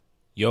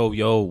Yo,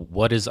 yo,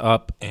 what is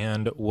up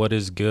and what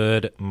is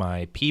good,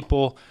 my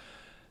people?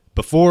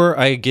 Before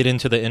I get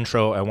into the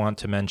intro, I want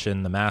to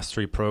mention the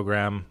Mastery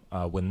Program.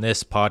 When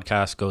this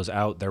podcast goes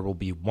out, there will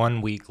be 1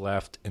 week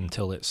left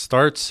until it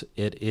starts.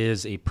 It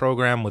is a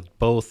program with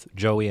both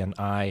Joey and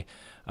I.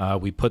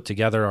 We put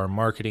together our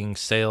marketing,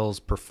 sales,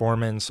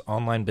 performance,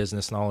 online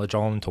business knowledge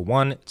all into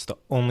one. It's the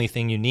only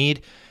thing you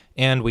need,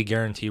 and we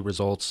guarantee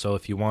results. So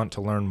if you want to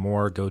learn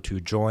more, go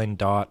to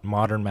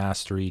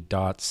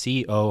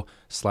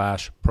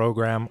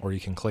join.modernmastery.co/program, or you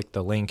can click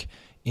the link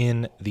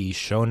in the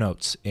show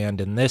notes. And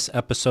in this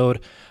episode,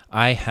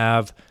 I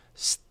have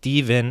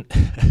Steven.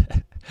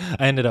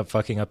 I ended up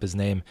fucking up his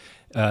name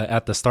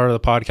at the start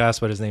of the podcast,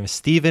 but his name is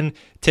Steven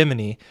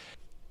Timoney.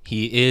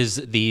 He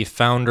is the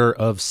founder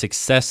of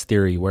Success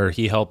Theory, where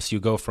he helps you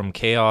go from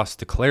chaos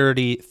to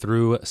clarity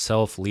through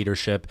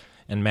self-leadership.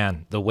 And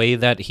man, the way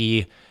that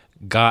he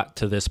got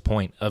to this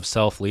point of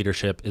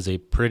self-leadership is a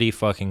pretty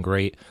fucking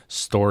great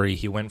story.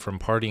 He went from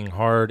partying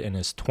hard in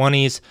his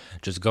 20s,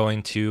 just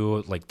going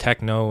to like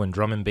techno and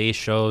drum and bass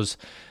shows.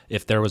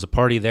 If there was a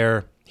party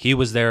there, he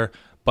was there.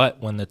 But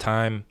when the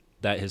time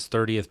that his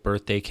 30th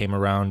birthday came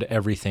around,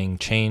 everything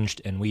changed,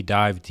 and we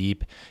dive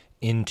deep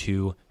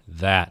into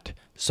that.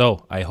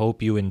 So I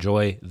hope you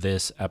enjoy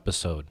this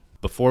episode.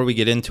 Before we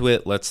get into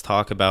it, let's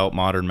talk about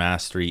Modern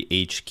Mastery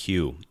HQ.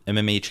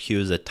 MMHQ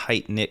is a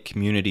tight-knit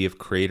community of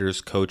creators,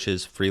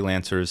 coaches,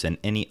 freelancers, and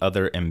any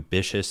other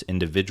ambitious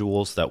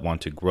individuals that want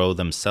to grow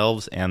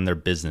themselves and their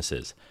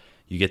businesses.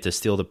 You get to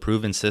steal the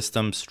proven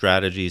systems,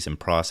 strategies, and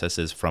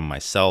processes from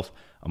myself,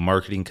 a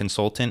marketing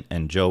consultant,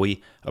 and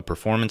Joey, a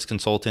performance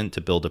consultant, to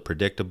build a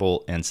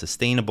predictable and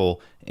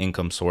sustainable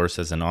income source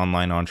as an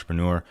online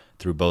entrepreneur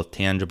through both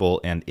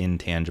tangible and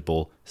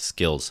intangible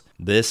skills.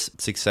 This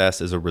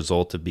success is a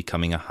result of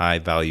becoming a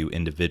high-value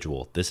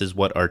individual. This is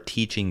what our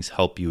teachings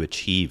help you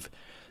achieve.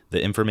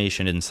 The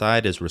information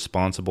inside is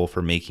responsible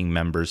for making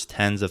members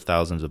tens of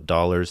thousands of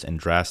dollars and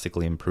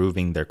drastically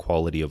improving their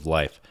quality of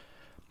life.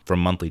 From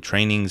monthly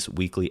trainings,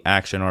 weekly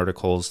action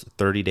articles,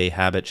 30-day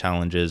habit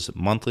challenges,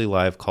 monthly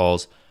live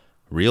calls,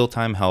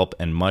 real-time help,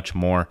 and much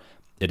more,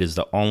 it is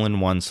the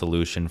all-in-one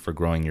solution for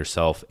growing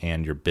yourself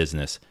and your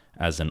business.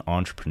 As an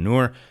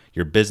entrepreneur,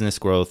 your business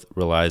growth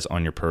relies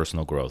on your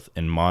personal growth.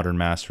 In Modern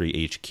Mastery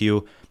HQ,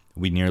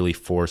 we nearly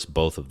force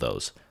both of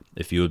those.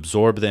 If you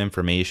absorb the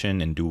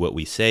information and do what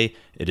we say,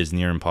 it is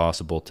near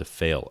impossible to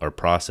fail. Our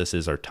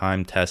processes are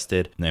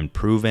time-tested and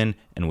proven,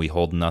 and we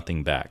hold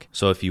nothing back.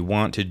 So if you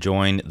want to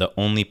join the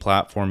only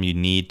platform you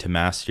need to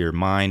master your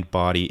mind,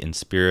 body, and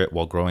spirit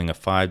while growing a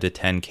 5 to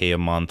 10K a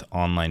month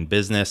online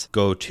business,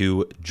 go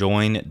to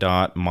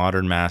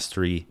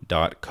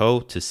join.modernmastery.co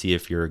to see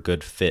if you're a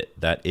good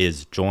fit. That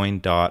is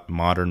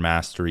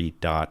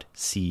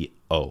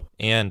join.modernmastery.co.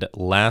 And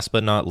last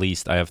but not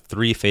least, I have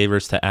 3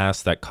 favors to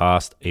ask that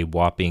cost a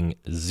whopping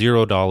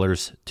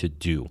 $0 to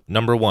do.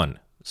 Number 1,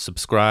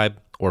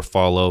 subscribe or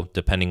follow,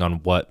 depending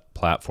on what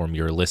platform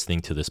you're listening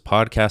to this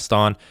podcast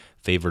on.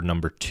 Favor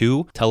number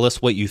 2, tell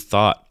us what you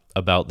thought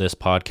about this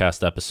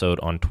podcast episode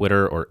on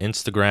Twitter or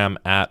Instagram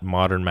at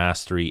Modern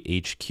Mastery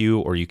HQ,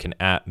 or you can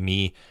at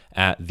me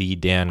at the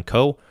Dan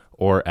Co,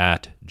 or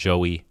at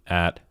Joey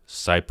at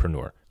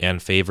Cypreneur.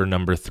 And favor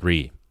number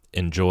 3,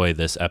 enjoy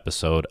this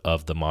episode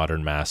of the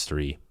Modern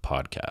Mastery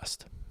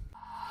podcast.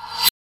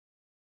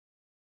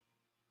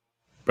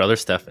 Brother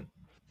Stefan,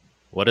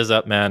 what is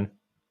up, man?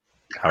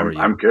 How are you?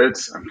 I'm good.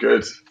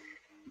 Good.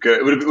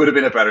 It would have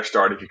been a better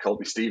start if you called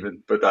me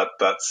Steven, but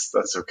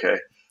that's okay.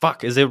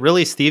 Fuck, is it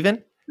really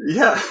Steven?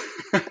 Yeah.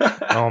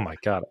 Oh my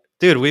god,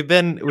 dude, we've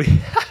been in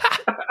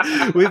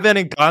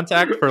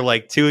contact for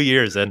like 2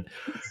 years, and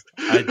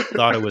I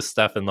thought it was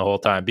Stefan the whole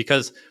time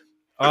because.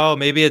 Oh,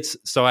 maybe it's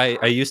so. I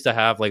used to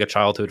have like a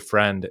childhood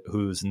friend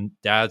whose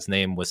dad's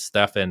name was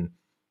Stefan,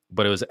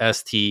 but it was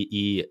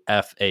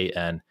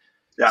Stefan.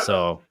 Yeah.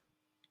 So,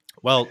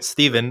 well,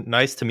 Steven,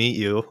 nice to meet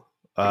you.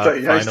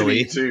 Nice finally. to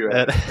meet you too.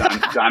 Is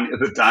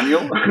it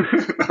Daniel?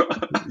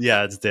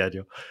 Yeah, it's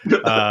Daniel.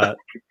 But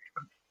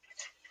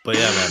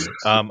yeah,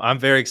 man, I'm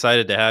very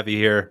excited to have you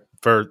here.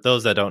 For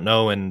those that don't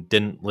know and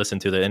didn't listen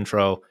to the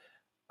intro,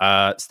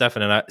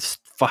 Steven and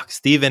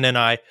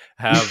I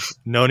have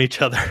known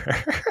each other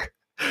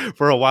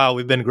for a while.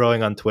 We've been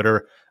growing on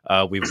Twitter.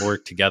 We've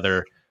worked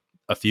together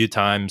a few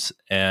times,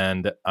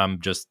 and I'm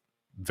just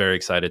very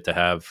excited to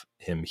have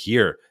him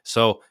here.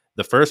 So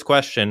the first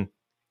question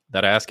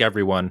that I ask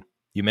everyone,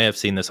 you may have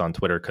seen this on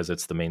Twitter because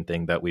it's the main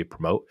thing that we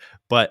promote,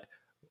 but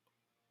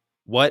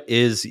what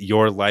is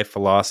your life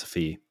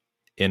philosophy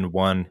in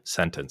one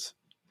sentence?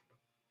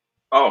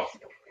 Oh,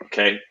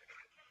 okay.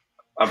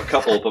 I have a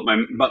couple, but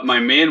my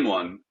main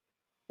one,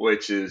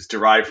 which is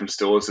derived from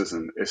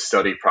Stoicism, is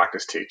study,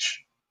 practice,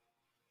 teach.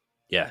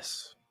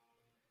 Yes.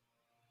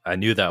 I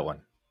knew that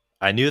one.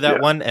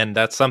 One, and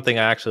that's something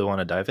I actually want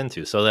to dive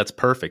into. So that's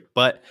perfect.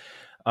 But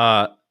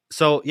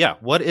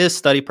what is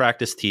study,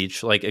 practice,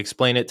 teach? Like,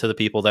 explain it to the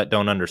people that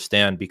don't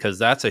understand, because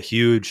that's a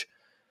huge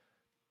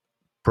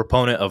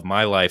proponent of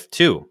my life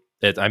too.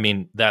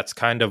 That's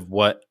kind of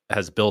what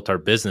has built our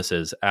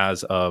businesses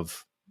as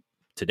of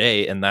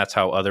today, and that's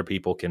how other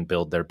people can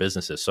build their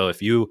businesses. So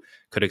if you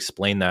could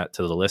explain that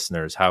to the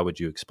listeners, how would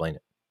you explain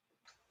it?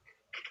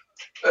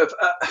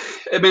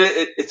 I mean,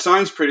 it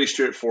sounds pretty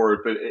straightforward,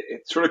 but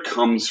it sort of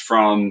comes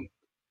from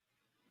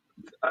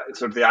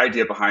sort of the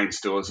idea behind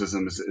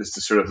Stoicism is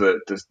to sort of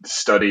the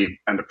study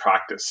and the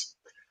practice,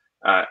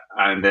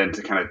 and then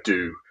to kind of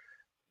do.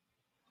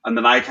 And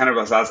then I kind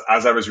of,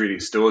 as I was reading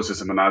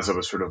Stoicism and as I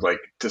was sort of like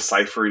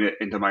deciphering it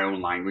into my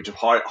own language of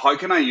how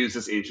can I use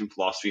this ancient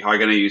philosophy? How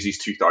can I use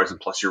these 2,000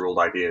 plus year old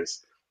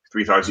ideas,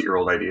 3,000 year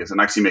old ideas,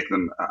 and actually make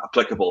them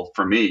applicable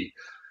for me?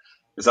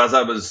 Is as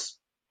I was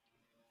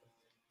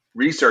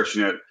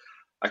researching it,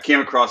 I came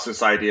across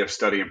this idea of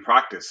study and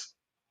practice.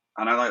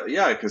 And I like,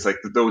 yeah, because like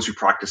those who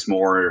practice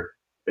more,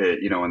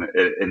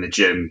 in the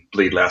gym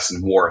bleed less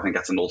in war. I think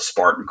that's an old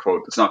Spartan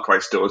quote. It's not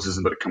quite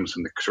Stoicism, but it comes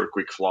from the sort of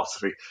Greek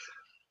philosophy.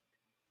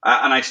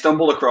 And I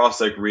stumbled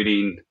across like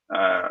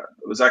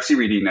was actually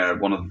reading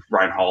one of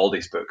Ryan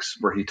Holiday's books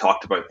where he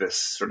talked about this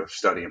sort of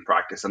study and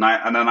practice. And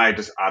then I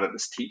just added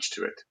this teach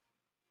to it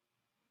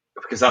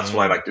because that's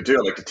what I like to do.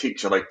 I like to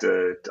teach. I like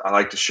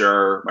to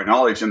share my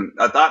knowledge. And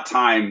at that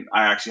time,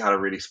 I actually had a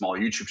really small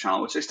YouTube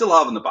channel, which I still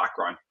have in the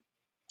background.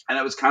 And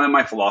it was kind of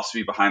my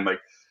philosophy behind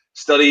like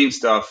studying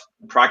stuff,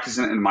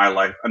 practicing it in my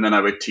life, and then I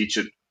would teach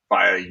it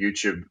via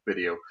YouTube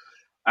video.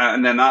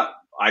 And then that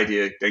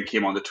idea then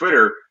came onto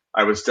Twitter.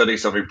 I would study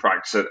something,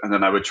 practice it, and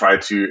then I would try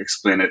to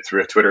explain it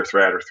through a Twitter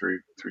thread or through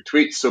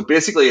tweets. So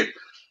basically,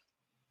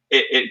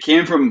 it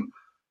came from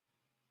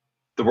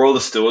the world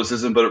of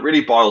Stoicism, but it really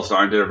boils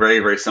down to a very,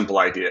 very simple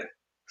idea.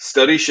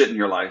 Study shit in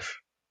your life,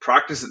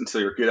 practice it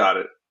until you're good at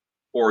it,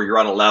 or you're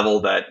at a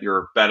level that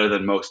you're better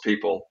than most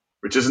people,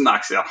 which isn't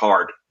actually that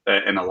hard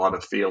in a lot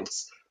of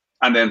fields.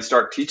 And then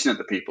start teaching it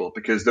to people,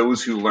 because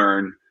those who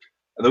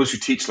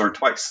teach learn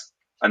twice.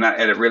 And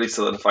it really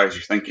solidifies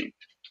your thinking.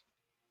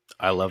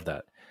 I love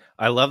that.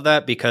 I love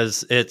that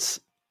because it's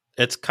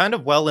kind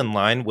of well in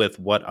line with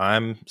what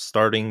I'm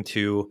starting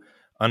to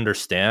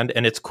understand.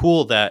 And it's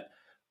cool that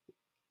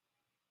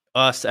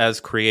us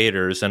as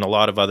creators and a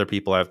lot of other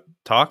people I've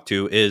talked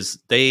to is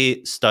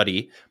they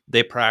study,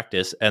 they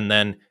practice, and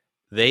then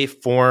they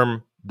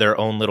form their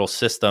own little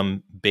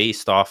system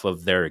based off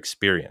of their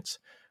experience,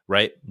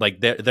 right? Like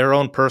their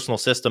own personal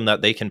system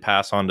that they can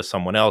pass on to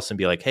someone else and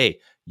be like, hey,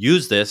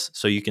 use this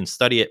so you can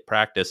study it,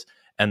 practice,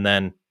 and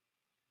then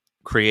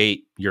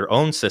create your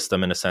own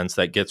system in a sense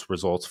that gets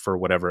results for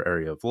whatever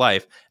area of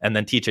life, and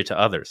then teach it to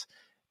others.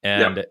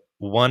 And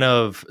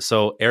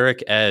so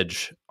Eric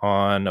Edge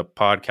on a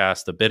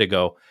podcast a bit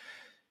ago,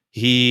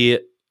 he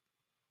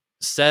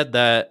said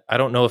that, I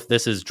don't know if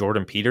this is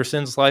Jordan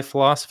Peterson's life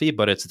philosophy,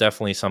 but it's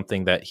definitely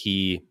something that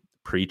he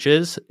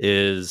preaches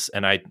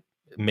and I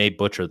may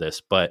butcher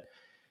this, but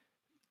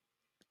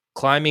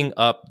climbing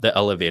up the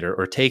elevator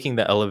or taking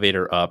the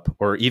elevator up,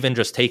 or even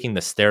just taking the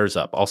stairs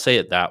up, I'll say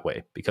it that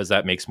way because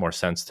that makes more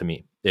sense to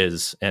me,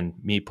 and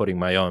me putting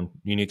my own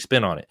unique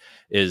spin on it,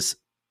 is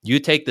you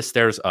take the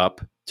stairs up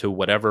to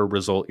whatever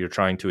result you're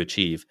trying to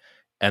achieve,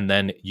 and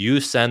then you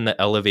send the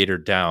elevator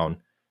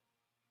down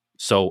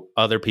so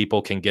other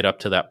people can get up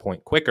to that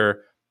point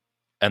quicker.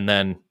 And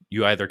then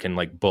you either can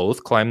like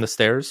both climb the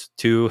stairs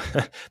to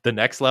the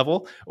next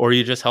level, or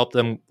you just help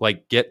them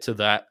like get to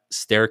that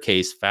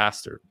staircase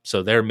faster.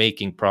 So they're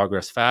making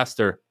progress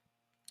faster.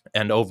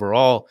 And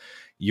overall,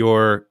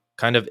 you're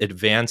kind of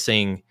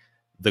advancing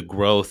the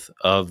growth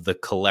of the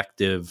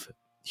collective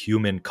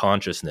human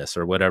consciousness,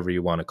 or whatever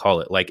you want to call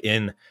it. Like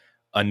in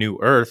A New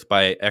Earth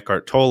by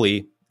Eckhart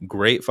Tolle,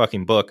 great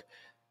fucking book.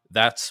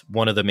 That's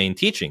one of the main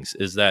teachings,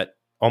 is that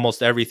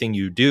almost everything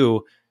you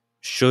do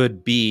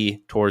should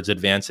be towards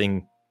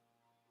advancing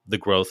the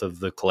growth of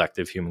the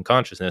collective human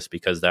consciousness,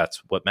 because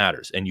that's what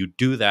matters. And you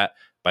do that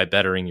by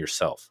bettering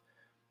yourself.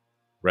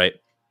 Right.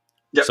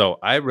 Yep. So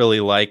I really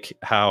like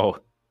how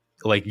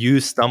like you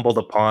stumbled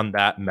upon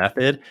that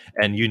method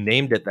and you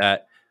named it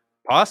that,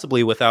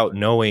 possibly without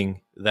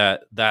knowing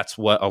that that's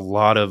what a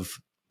lot of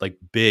like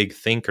big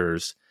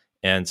thinkers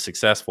and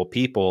successful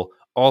people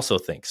also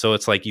think. So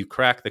it's like you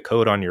crack the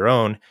code on your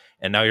own,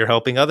 and now you're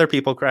helping other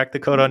people crack the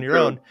code on your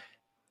own.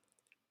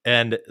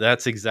 And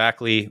that's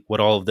exactly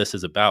what all of this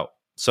is about.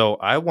 So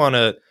I want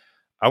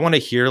to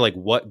hear like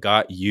what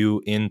got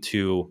you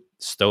into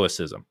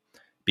Stoicism,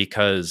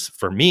 because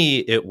for me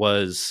it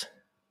was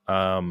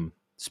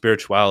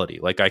spirituality.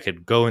 Like I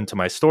could go into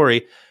my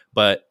story,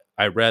 but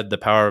I read The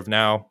Power of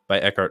Now by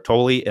Eckhart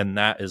Tolle, and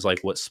that is like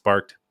what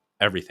sparked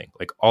everything,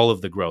 like all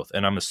of the growth.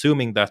 And I'm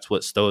assuming that's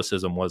what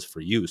Stoicism was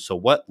for you. So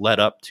what led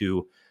up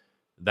to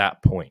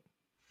that point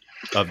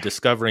of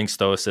discovering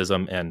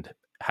Stoicism and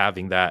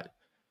having that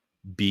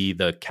be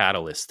the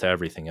catalyst to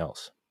everything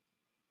else?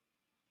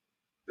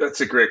 That's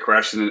a great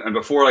question. And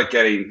before like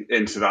getting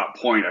into that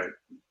point, I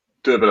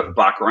do a bit of a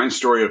background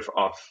story of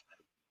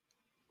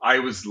I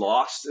was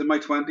lost in my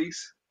 20s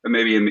and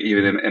maybe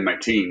even in my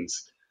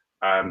teens,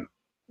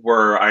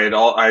 where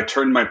I had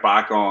turned my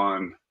back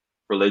on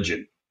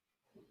religion.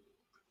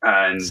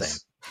 And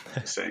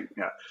same,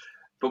 yeah.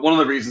 But one of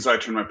the reasons I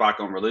turned my back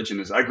on religion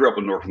is I grew up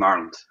in Northern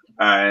Ireland,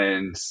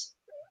 and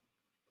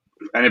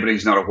anybody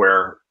who's not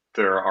aware,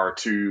 there are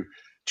two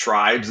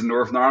tribes in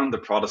Northern Ireland: the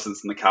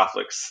Protestants and the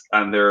Catholics,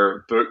 and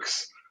their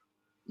books,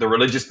 the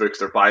religious books,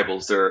 their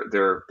Bibles,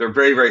 they're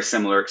very very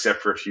similar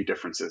except for a few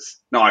differences.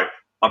 Now,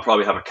 I'll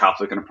probably have a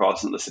Catholic and a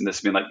Protestant listen to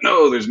this and being like,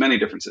 no, there's many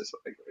differences.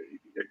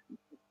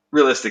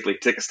 Realistically,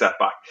 take a step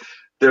back.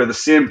 They're the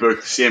same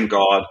book, the same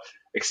God,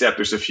 except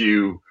there's a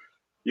few,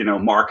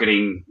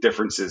 marketing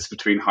differences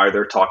between how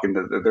they're talking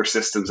to their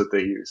systems that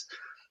they use.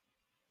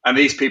 And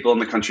these people in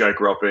the country I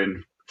grew up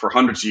in for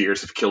hundreds of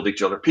years have killed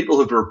each other. People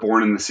who were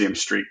born in the same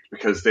street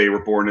because they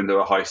were born into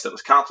a house that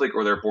was Catholic,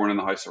 or they're born in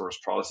a house that was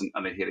Protestant,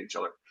 and they hate each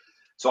other.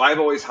 So I've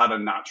always had a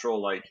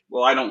natural,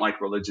 I don't like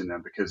religion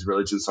then, because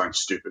religion sounds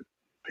stupid.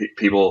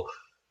 People,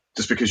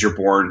 just because you're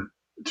born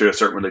to a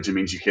certain religion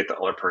means you hate the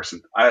other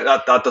person.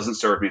 That doesn't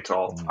serve me at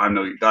all.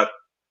 That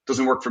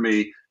doesn't work for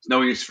me. It's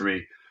no use for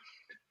me.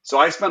 So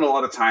I spent a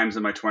lot of times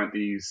in my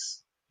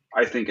 20s,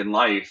 I think, in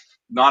life,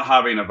 not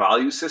having a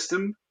value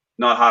system,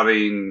 not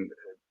having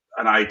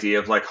an idea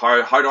of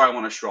how do I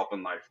want to show up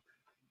in life.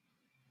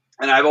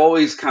 And I've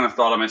always kind of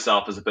thought of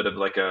myself as a bit of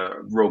like a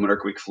Roman or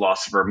Greek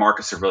philosopher,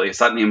 Marcus Aurelius.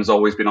 That name has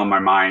always been on my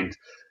mind.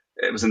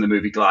 It was in the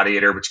movie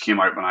Gladiator, which came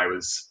out when I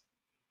was,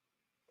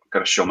 got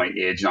to show my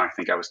age now, I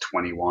think I was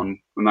 21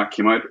 when that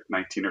came out,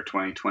 19 or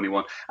 20,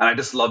 21. And I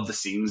just loved the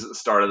scenes at the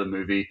start of the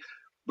movie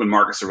when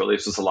Marcus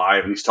Aurelius was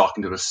alive and he's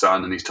talking to his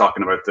son and he's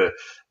talking about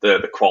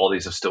the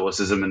qualities of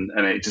stoicism, and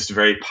it's just a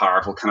very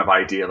powerful kind of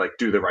idea, like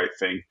do the right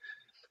thing.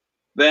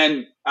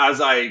 Then as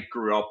I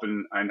grew up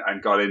and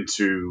got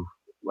into,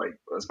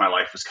 as my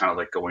life was kind of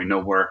like going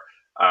nowhere,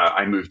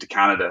 I moved to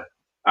Canada.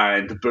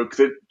 And the book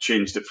that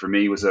changed it for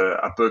me was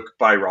a book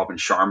by Robin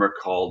Sharma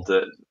called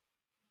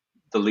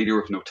The Leader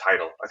with No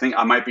Title. I think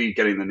I might be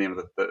getting the name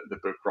of the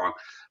book wrong,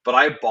 but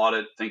I bought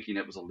it thinking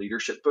it was a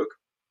leadership book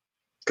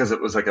because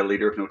it was like a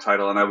leader with no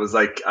title. And I was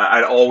like,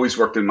 I'd always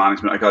worked in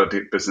management. I got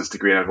a business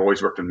degree and I've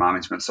always worked in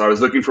management. So I was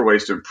looking for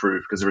ways to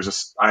improve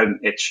because I had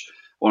an itch,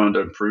 wanted to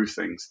improve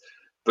things.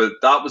 But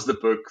that was the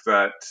book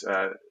that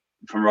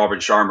from Robin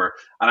Sharma,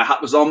 and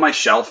it was on my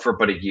shelf for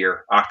about a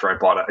year after I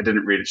bought it. I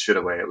didn't read it straight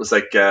away. It was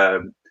like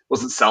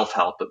wasn't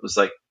self-help. It was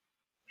like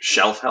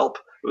shelf help.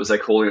 It was like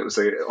holding it was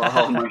like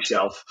on my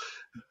shelf,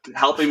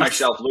 helping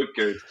myself look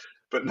good,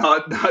 but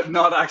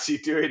not actually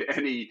doing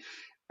any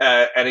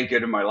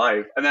good in my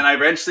life. And then I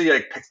eventually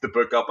picked the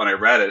book up and I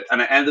read it, and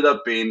it ended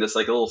up being this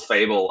like a little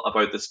fable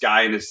about this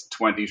guy in his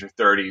 20s or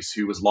 30s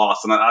who was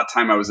lost. And at that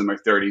time I was in my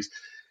 30s.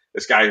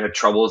 This guy had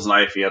trouble in his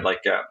life. He had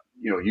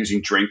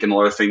using drink and a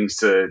lot of things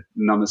to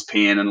numb his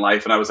pain in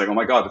life. And I was like, oh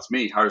my God, it's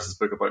me. How is this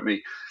book about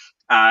me?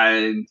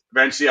 And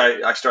eventually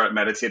I started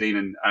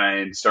meditating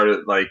and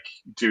started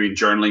doing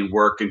journaling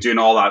work and doing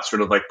all that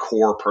sort of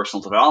core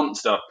personal development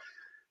stuff.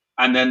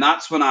 And then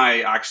that's when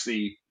I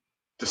actually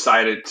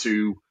decided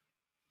to,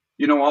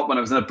 when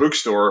I was in a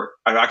bookstore,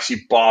 I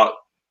actually bought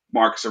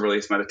Marcus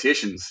Aurelius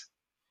Meditations.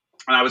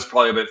 And I was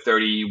probably about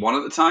 31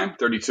 at the time,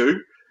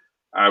 32.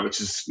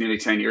 Which is nearly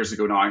 10 years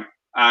ago now.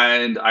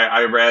 And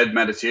I read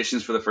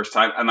Meditations for the first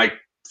time. And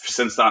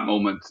since that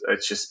moment,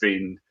 it's just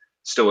been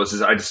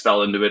Stoicism. I just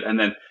fell into it.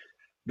 And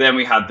then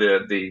we had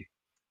the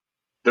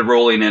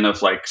rolling in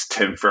of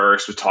Tim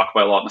Ferriss was talked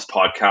about a lot in this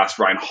podcast,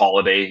 Ryan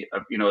Holiday.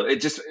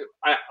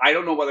 I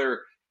don't know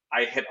whether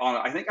I hit on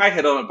it. I think I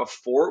hit on it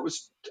before it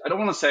was, I don't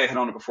want to say I hit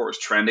on it before it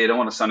was trendy. I don't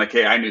want to sound like,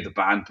 hey, I knew the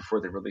band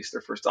before they released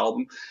their first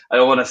album. I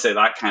don't want to say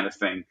that kind of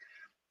thing.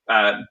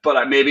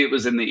 But maybe it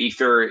was in the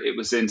ether, it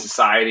was in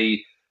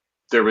society.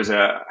 There was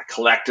a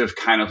collective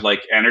kind of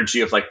energy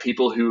of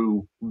people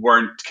who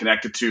weren't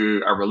connected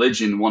to a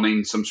religion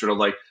wanting some sort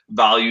of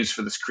values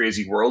for this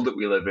crazy world that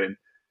we live in.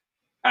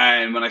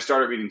 And when I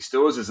started reading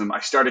Stoicism,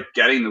 I started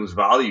getting those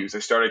values. I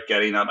started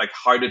getting that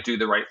how to do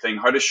the right thing,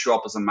 how to show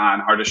up as a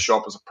man, how to show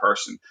up as a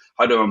person,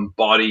 how to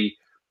embody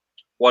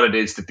what it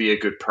is to be a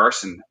good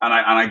person. And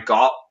I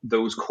got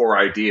those core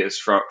ideas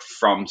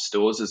from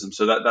Stoicism.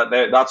 So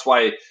that's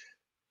why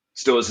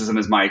Stoicism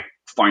is my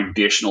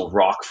foundational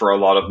rock for a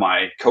lot of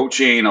my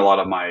coaching, a lot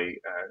of my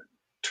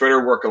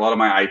Twitter work, a lot of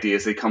my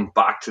ideas. They come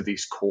back to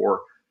these core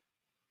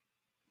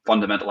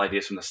fundamental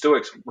ideas from the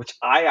Stoics, which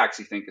I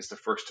actually think is the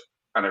first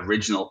and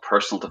original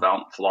personal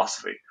development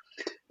philosophy.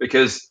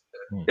 Because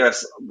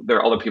yes, there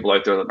are other people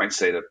out there that might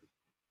say that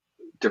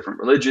different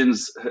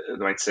religions, they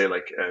might say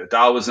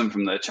Taoism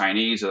from the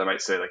Chinese, or they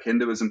might say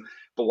Hinduism.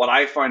 But what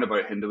I find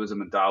about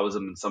Hinduism and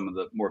Taoism and some of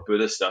the more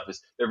Buddhist stuff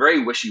is they're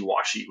very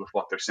wishy-washy with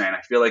what they're saying.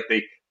 I feel like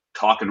they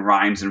talk in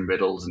rhymes and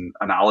riddles and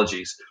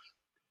analogies,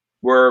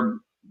 where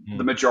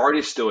the majority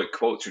of Stoic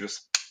quotes are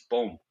just,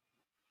 boom,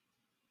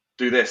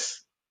 do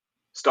this,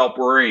 stop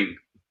worrying,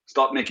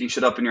 stop making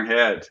shit up in your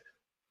head,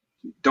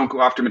 don't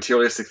go after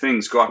materialistic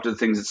things, go after the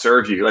things that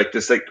serve you.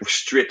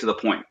 Straight to the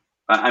point.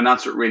 And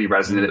that's what really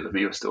resonated with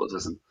me with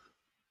Stoicism.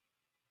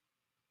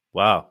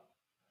 Wow.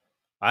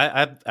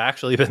 I've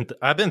actually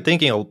been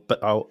thinking a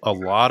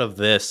lot of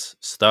this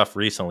stuff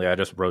recently. I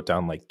just wrote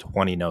down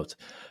 20 notes,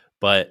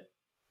 but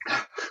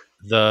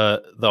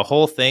the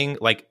whole thing,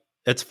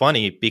 it's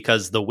funny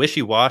because the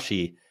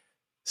wishy-washy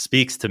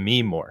speaks to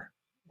me more.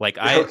 Like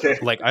Okay.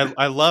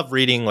 I love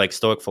reading like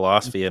Stoic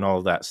philosophy and all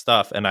of that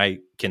stuff, and I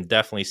can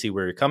definitely see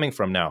where you're coming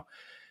from now.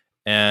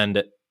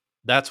 And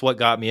that's what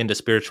got me into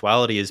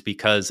spirituality, is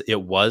because it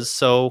was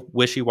so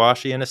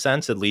wishy-washy in a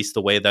sense, at least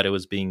the way that it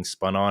was being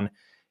spun on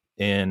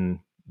in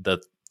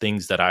the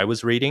things that I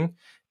was reading.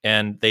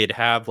 And they'd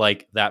have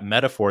like that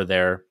metaphor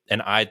there,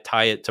 and I'd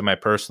tie it to my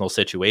personal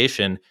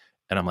situation.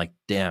 And I'm like,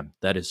 damn,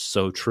 that is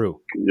so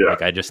true. Yeah.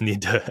 Like, I just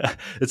need to,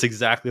 it's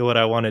exactly what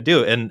I want to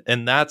do. And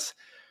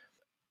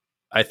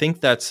I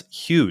think that's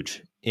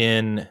huge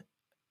in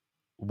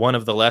one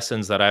of the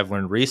lessons that I've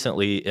learned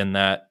recently, in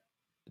that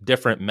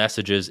different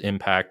messages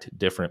impact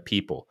different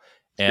people.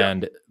 Yeah.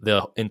 And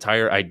the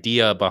entire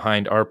idea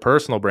behind our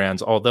personal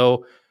brands,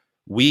 although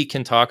we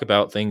can talk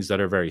about things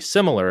that are very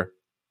similar,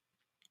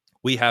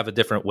 we have a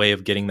different way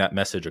of getting that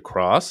message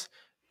across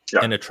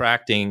Yeah. and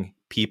attracting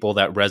people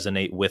that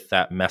resonate with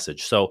that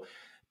message. So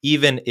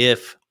even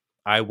if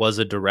I was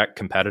a direct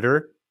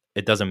competitor,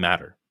 it doesn't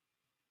matter.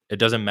 It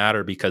doesn't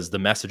matter, because the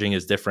messaging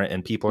is different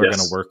and people are going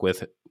to work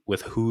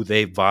with who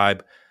they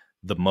vibe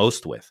the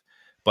most with.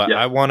 But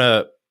Yeah. I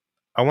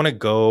want to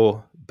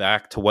go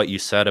back to what you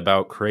said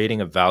about creating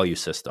a value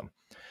system,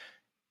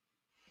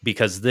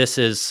 because this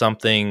is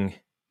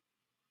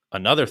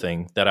another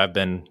thing that I've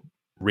been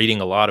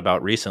reading a lot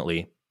about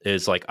recently,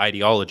 is like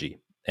ideology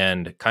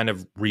and kind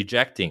of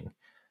rejecting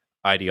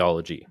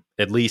ideology,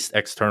 at least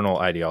external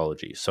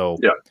ideology. So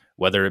Yeah.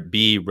 whether it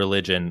be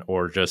religion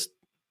or just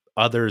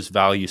others'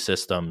 value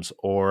systems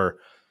or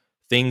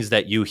things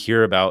that you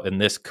hear about, and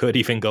this could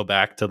even go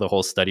back to the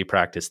whole study,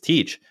 practice,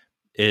 teach,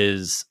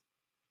 is,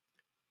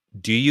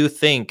 do you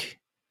think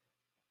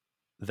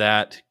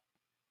that,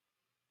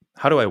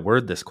 how do I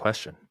word this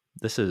question?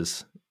 This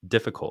is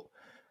difficult.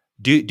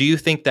 Do you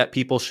think that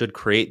people should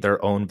create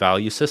their own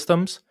value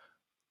systems,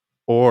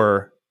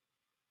 or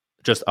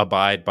just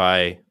abide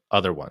by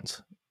other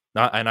ones?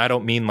 Not, and I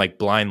don't mean like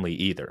blindly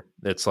either.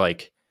 It's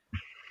like,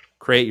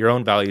 create your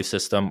own value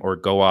system or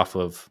go off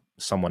of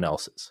someone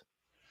else's.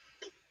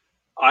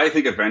 I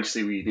think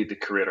eventually we need to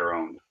create our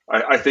own.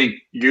 I think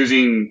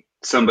using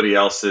somebody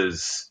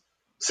else's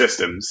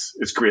systems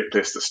is a great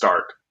place to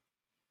start.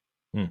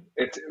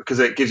 Because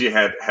it gives you a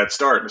head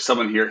start.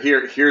 Someone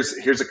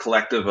here's a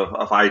collective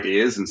of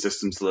ideas and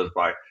systems to live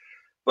by.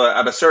 But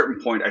at a certain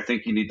point, I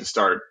think you need to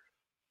start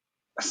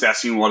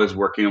assessing what is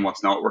working and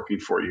what's not working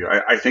for you.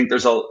 I think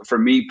for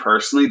me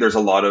personally, there's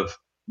a lot of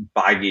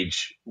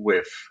baggage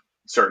with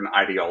certain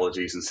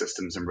ideologies and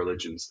systems and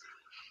religions.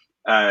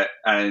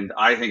 And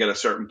I think at a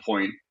certain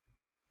point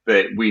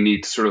that we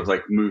need to sort of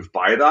like move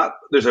by that.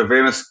 There's a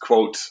famous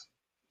quote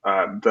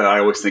that I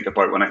always think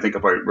about when I think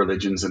about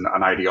religions and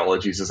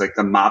ideologies, is like,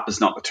 the map is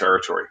not the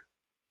territory.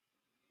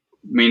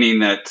 Meaning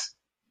that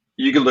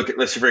you can look at,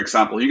 let's say for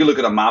example, you can look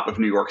at a map of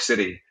New York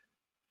City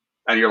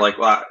and you're like,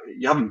 well,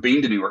 you haven't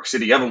been to New York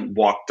City. You haven't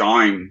walked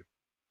down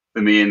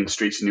the main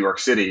streets of New York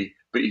City,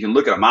 but you can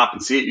look at a map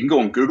and see it. You can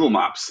go on Google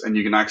Maps and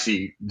you can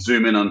actually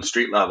zoom in on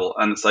street level.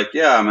 And it's like,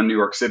 yeah, I'm in New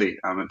York City.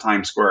 I'm in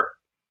Times Square.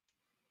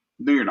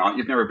 No, you're not.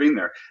 You've never been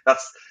there.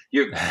 That's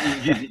you're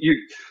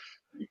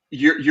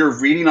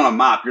reading on a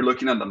map. You're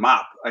looking at the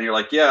map, and you're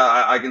like,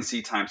 yeah, I can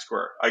see Times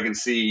Square. I can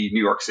see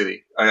New York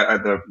City.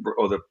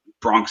 The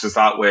Bronx is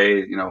that way.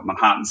 You know,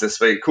 Manhattan's this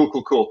way.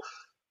 Cool.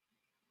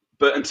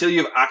 But until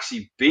you've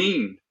actually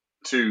been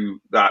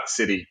to that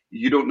city,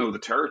 you don't know the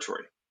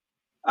territory.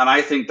 And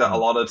I think that a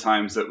lot of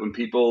times that when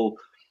people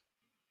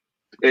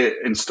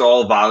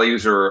install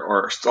values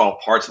or install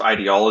parts of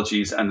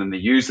ideologies and then they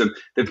use them,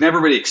 they've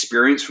never really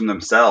experienced from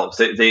themselves.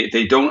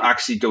 They don't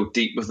actually go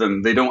deep with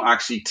them. They don't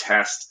actually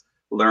test,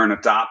 learn,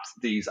 adapt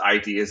these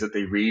ideas that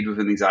they read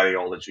within these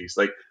ideologies.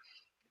 Like,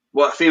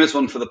 well, a famous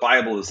one for the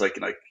Bible is like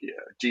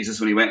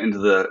Jesus when he went into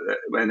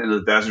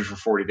the desert for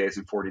 40 days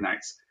and 40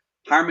 nights.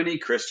 How many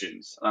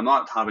Christians, and I'm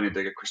not having a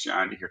dig at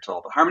Christianity here at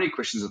all, but how many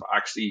Christians have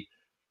actually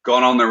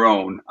gone on their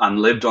own and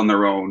lived on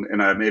their own in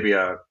maybe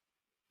a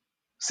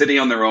city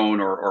on their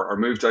own, or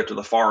moved out to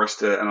the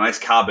forest in a nice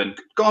cabin,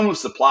 gone with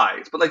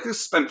supplies, but like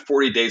this spent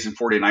 40 days and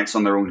 40 nights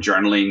on their own,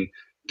 journaling,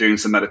 doing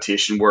some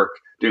meditation work,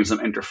 doing some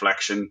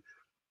introspection,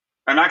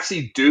 and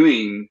actually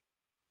doing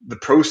the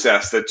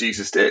process that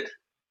Jesus did.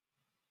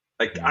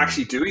 Like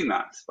actually doing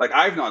that. Like,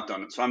 I've not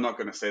done it, so I'm not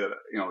going to say that,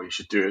 you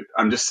should do it.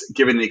 I'm just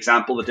giving the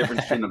example. The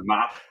difference between the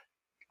map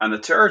and the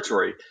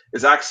territory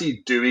is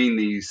actually doing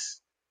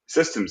these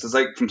systems. It's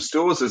like from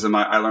Stoicism,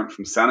 I learned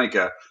from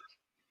Seneca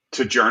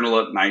to journal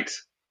at night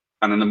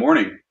and in the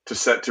morning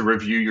to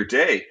review your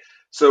day.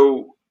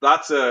 So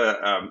that's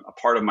a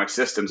part of my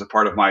systems, a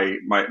part of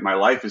my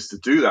life is to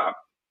do that.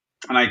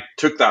 And I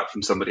took that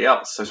from somebody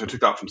else. So I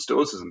took that from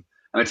Stoicism,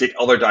 and I take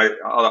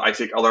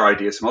other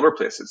ideas from other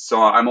places.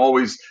 So I'm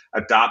always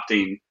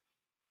adapting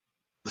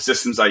the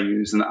systems I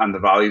use and the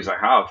values I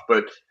have.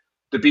 But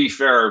to be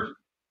fair,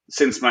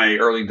 since my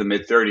early to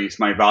mid 30s,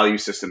 my value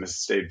system has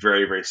stayed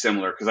very, very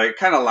similar, because I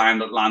kind of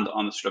land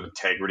on the sort of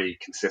integrity,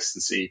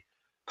 consistency,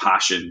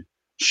 passion,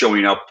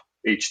 showing up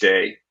each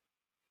day.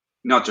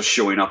 Not just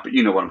showing up, but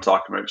you know what I'm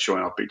talking about,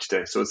 showing up each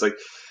day. So it's like,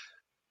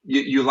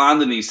 you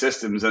land in these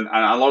systems, and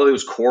a lot of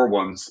those core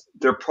ones,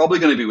 they're probably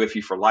going to be with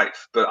you for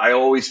life. But I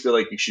always feel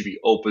like you should be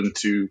open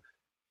to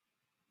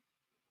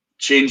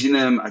changing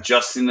them,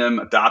 adjusting them,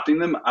 adapting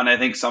them. And I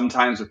think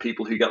sometimes with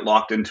people who get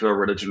locked into a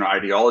religion or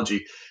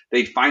ideology,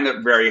 they find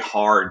it very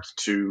hard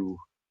to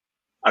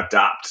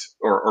adapt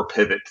or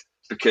pivot,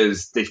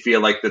 because they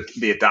feel like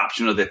the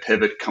adaptation or the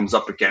pivot comes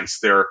up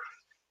against their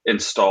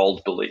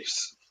installed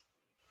beliefs.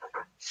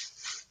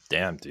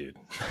 Damn, dude.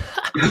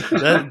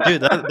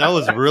 that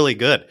was really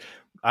good.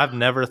 I've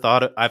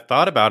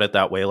thought about it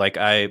that way. Like,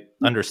 I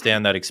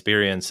understand that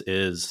experience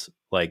is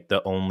like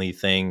the only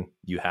thing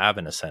you have,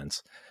 in a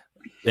sense,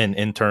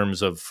 in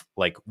terms of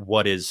like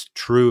what is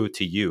true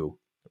to you,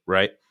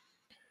 right?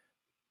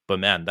 But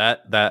man,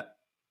 that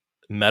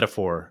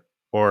metaphor,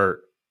 or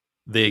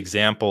the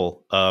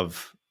example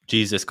of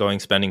Jesus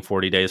spending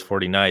 40 days,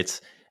 40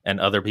 nights, and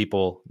other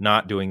people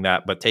not doing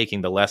that, but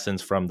taking the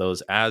lessons from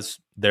those as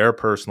their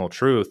personal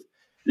truth,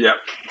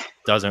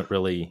 doesn't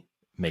really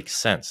make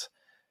sense.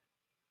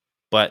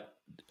 But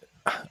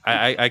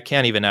I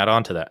can't even add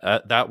on to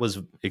that. That was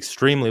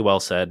extremely well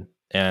said,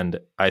 and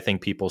I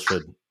think people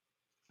should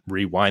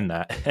rewind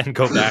that and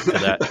go back to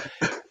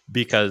that,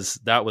 because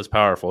that was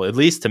powerful, at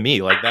least to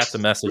me. Like, that's a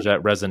message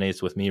that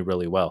resonates with me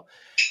really well.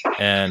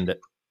 And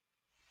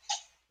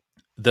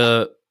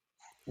the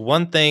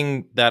one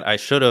thing that I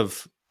should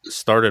have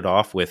started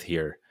off with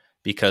here,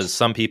 because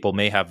some people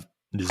may have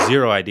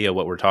zero idea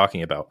what we're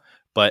talking about,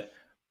 but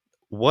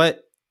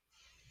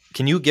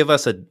can you give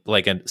us a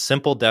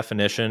simple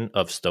definition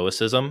of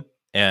Stoicism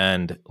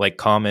and like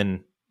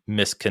common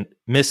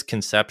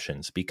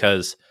misconceptions?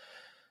 Because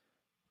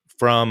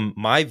from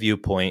my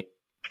viewpoint,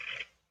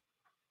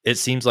 it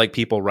seems like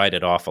people write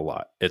it off a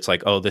lot. It's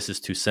like, oh, this is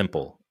too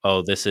simple.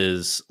 Oh, this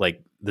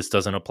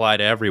doesn't apply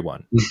to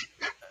everyone,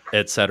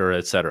 et cetera,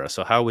 et cetera.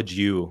 So how would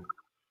you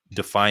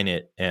define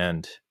it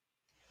and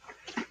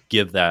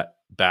give that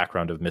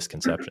background of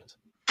misconceptions?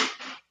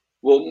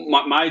 Well,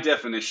 my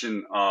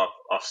definition of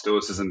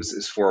Stoicism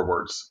is 4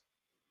 words.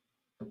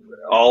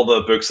 All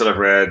the books that I've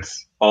read,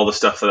 all the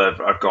stuff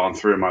that I've gone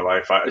through in my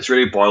life, it's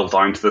really boiled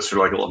down to this sort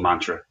of like a little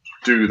mantra: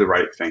 do the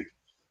right thing.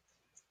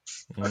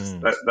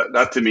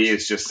 That to me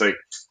is just like,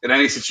 in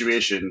any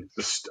situation,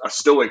 a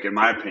Stoic, in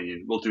my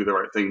opinion, will do the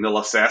right thing. They'll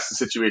assess the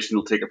situation,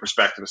 they'll take a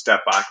perspective, a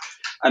step back,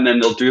 and then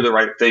they'll do the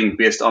right thing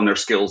based on their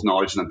skills,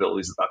 knowledge, and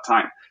abilities at that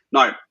time.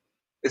 Now,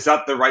 is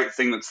that the right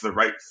thing that's the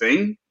right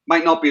thing?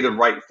 Might not be the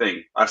right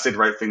thing. I've said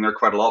right thing there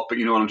quite a lot, but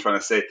you know what I'm trying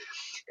to say.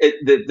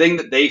 The thing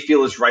that they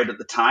feel is right at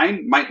the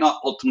time might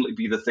not ultimately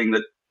be the thing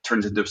that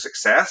turns into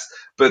success,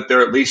 but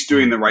they're at least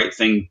doing the right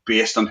thing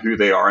based on who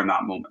they are in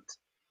that moment,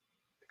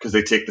 because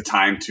they take the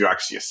time to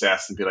actually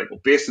assess and be like, well,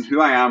 based on who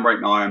I am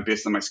right now, and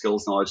based on my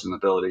skills, knowledge, and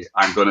ability,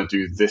 I'm going to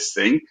do this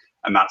thing,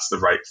 and that's the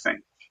right thing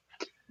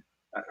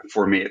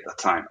for me at that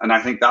time. And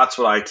I think that's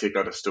what I take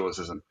out of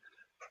Stoicism.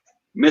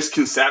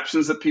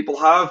 Misconceptions that people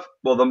have: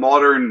 well, the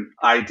modern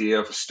idea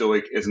of a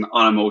Stoic is an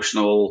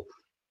unemotional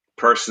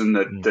person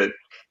that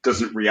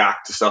doesn't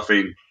react to stuff.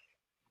 And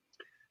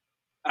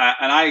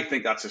I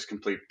think that's just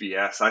complete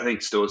BS. I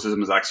think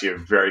Stoicism is actually a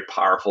very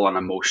powerful and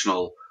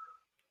emotional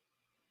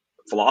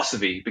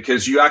philosophy,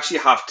 because you actually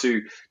have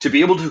to be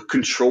able to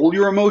control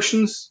your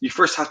emotions. You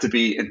first have to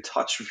be in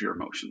touch with your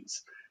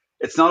emotions.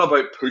 It's not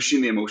about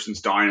pushing the emotions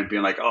down and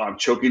being like, oh, I'm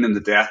choking them to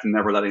death and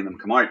never letting them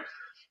come out.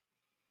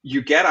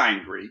 You get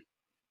angry,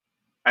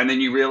 and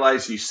then you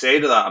realize, you say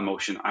to that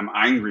emotion, I'm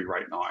angry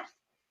right now.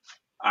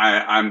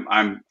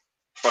 I'm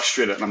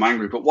frustrated and I'm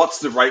angry. But what's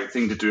the right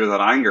thing to do with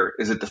that anger?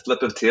 Is it to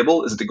flip a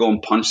table? Is it to go and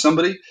punch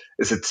somebody?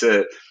 Is it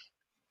to,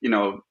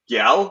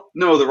 yell?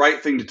 No, the right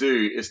thing to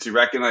do is to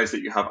recognize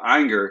that you have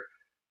anger,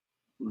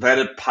 let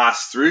it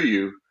pass through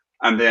you,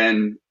 and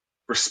then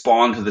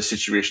respond to the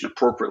situation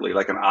appropriately,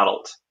 like an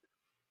adult.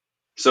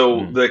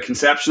 So the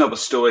conception of a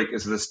Stoic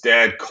is this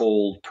dead,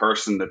 cold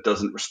person that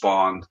doesn't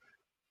respond.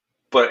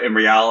 But in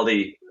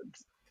reality,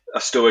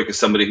 a Stoic is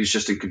somebody who's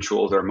just in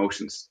control of their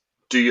emotions.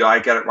 Do I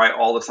get it right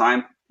all the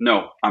time?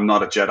 No, I'm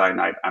not a Jedi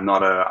Knight. I'm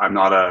not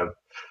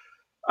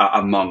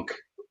a monk.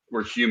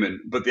 We're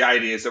human. But the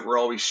idea is that we're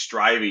always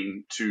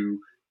striving to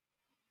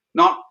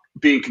not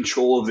be in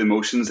control of the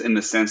emotions, in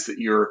the sense that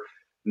you're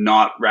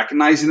not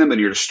recognizing them and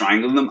you're just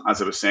strangling them.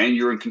 As I was saying,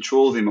 you're in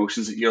control of the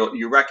emotions, that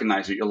you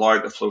recognize it, you allow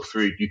it to flow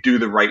through, you do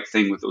the right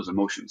thing with those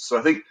emotions. So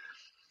I think,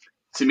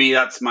 to me,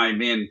 that's my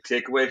main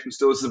takeaway from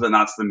Stoicism, and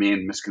that's the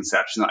main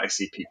misconception that I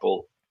see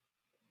people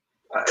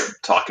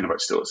talking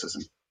about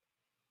Stoicism.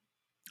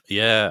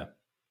 Yeah,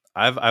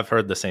 I've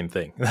heard the same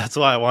thing. That's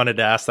why I wanted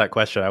to ask that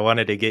question. I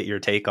wanted to get your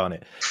take on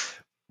it.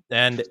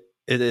 And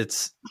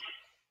it's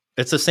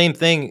the same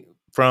thing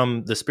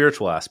from the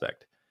spiritual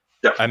aspect.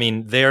 Yeah. I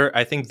mean,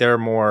 I think they're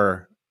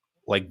more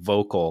like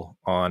vocal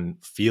on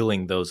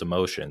feeling those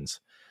emotions.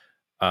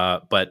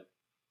 But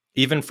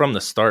even from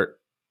the start,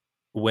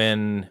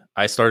 when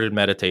I started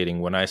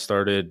meditating, when I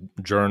started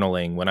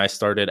journaling, when I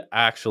started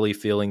actually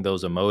feeling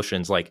those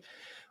emotions, like,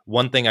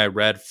 one thing I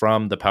read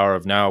from The Power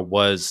of Now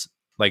was,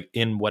 like,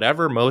 in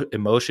whatever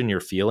emotion you're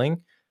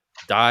feeling,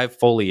 dive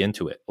fully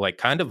into it, like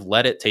kind of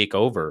let it take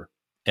over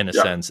in a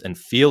Yeah. sense and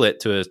feel it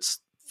to its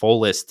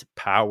fullest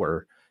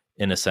power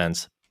in a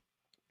sense.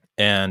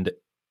 And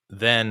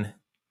then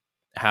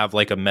have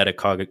like a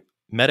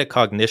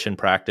metacognition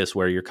practice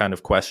where you're kind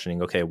of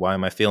questioning, okay, why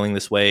am I feeling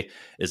this way?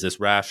 Is this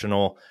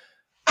rational?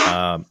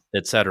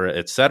 Et cetera,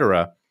 et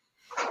cetera.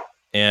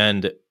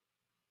 And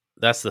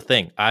that's the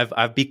thing.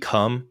 I've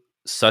become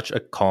such a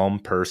calm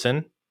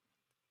person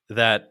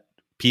that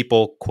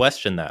people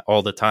question that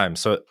all the time.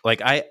 So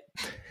like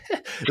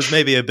this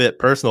may be a bit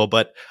personal,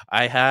 but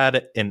I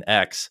had an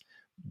ex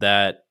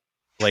that,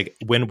 like,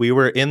 when we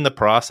were in the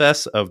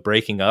process of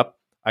breaking up,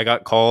 I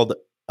got called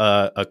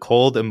a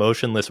cold,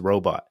 emotionless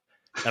robot.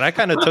 And I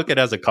kind of took it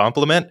as a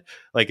compliment.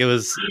 Like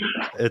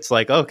it's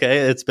like, okay,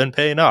 it's been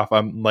paying off.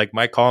 I'm like,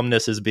 my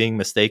calmness is being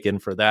mistaken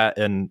for that.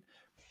 And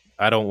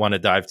I don't want to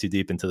dive too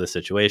deep into the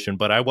situation,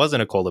 but I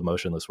wasn't a cold,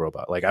 emotionless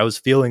robot. Like, I was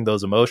feeling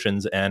those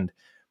emotions and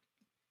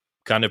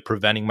kind of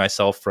preventing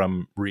myself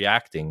from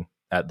reacting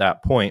at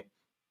that point.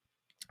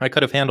 I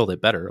could have handled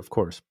it better, of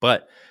course,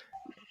 but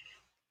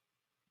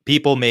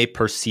people may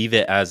perceive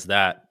it as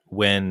that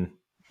when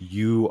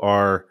you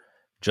are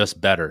just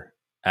better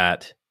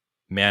at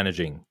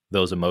managing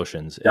those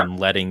emotions and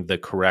letting the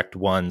correct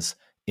ones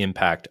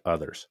impact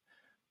others.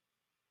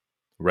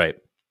 Right.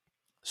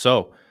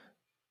 So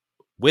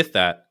with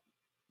that,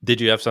 did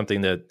you have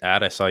something to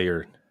add? I saw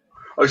your...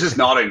 I was just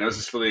nodding. I was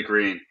just fully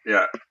agreeing.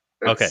 Yeah.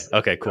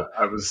 Okay, cool.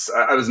 I was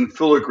in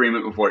full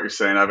agreement with what you're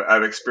saying.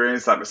 I've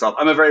experienced that myself.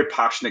 I'm a very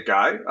passionate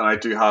guy, and I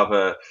do have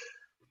an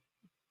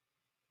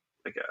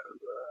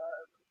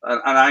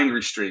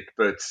angry streak,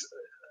 but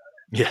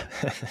yeah,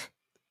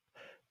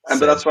 but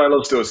that's why I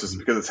love Stoicism,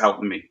 because it's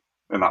helping me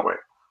in that way.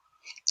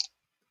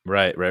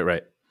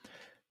 Right.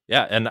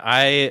 Yeah, and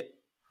I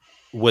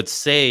would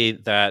say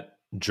that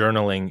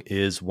journaling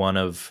is one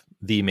of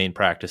the main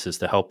practices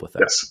to help with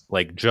that. Yes.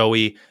 Like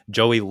Joey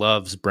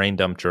loves brain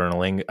dump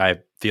journaling.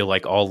 I feel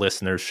like all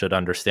listeners should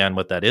understand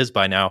what that is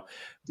by now.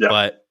 Yeah.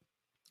 But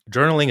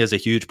journaling is a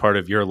huge part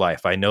of your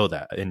life. I know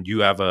that. And you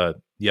have a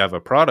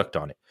product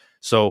on it.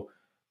 So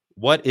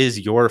what is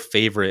your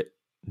favorite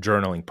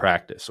journaling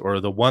practice, or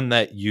the one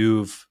that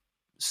you've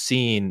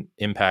seen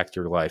impact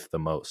your life the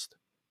most?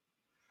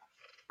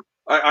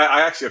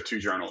 I actually have two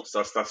journals.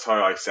 That's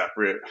how I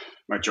separate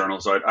my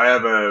journals out. I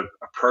have a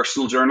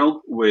personal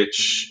journal,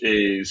 which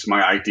is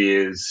my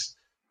ideas,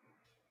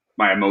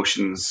 my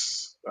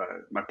emotions,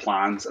 my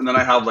plans. And then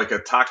I have like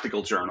a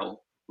tactical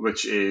journal,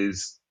 which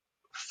is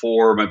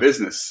for my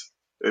business.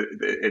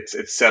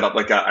 It's set up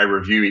like I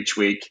review each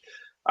week.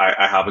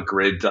 I have a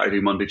grid that I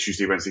do Monday,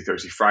 Tuesday, Wednesday,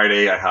 Thursday,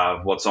 Friday. I have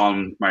what's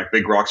on my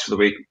big rocks for the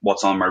week,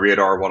 what's on my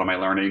radar, what am I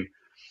learning.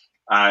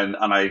 And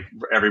I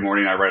every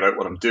morning I write out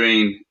what I'm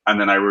doing, and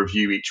then I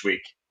review each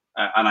week.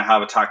 And I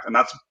have and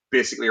that's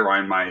basically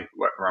around my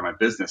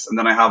business. And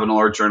then I have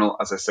another journal,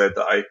 as I said,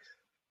 that I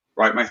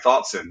write my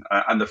thoughts in.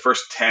 And the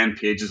first 10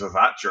 pages of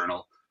that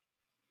journal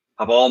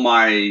have all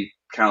my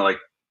kind of like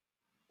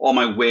all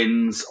my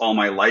wins, all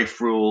my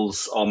life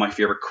rules, all my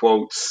favorite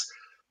quotes,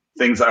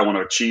 things that I want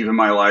to achieve in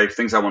my life,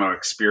 things I want to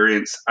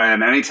experience.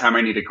 And anytime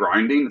I need a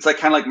grounding, it's like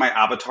kind of like my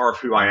avatar of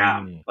who I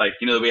am. Like,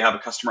 we have a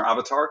customer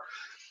avatar.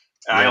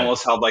 Yeah. I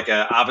almost have like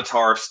an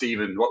avatar of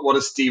Stephen.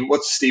 What's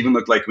Stephen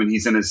look like when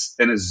he's in his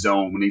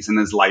zone, when he's in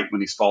his light,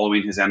 when he's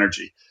following his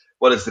energy?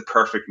 What is the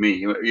perfect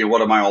me?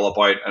 What am I all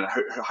about? And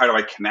how do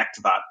I connect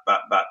to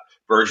that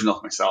version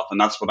of myself? And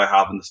that's what I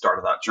have in the start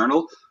of that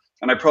journal.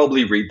 And I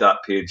probably read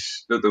that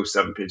page, those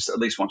 7 pages, at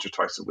least once or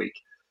twice a week,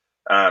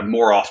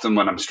 more often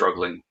when I'm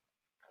struggling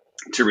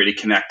to really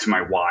connect to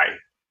my why.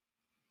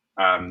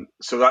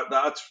 So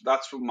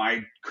that's what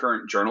my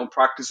current journal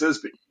practice is.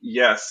 But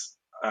yes,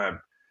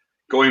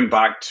 going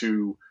back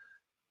to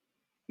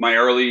my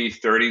early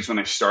 30s when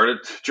I started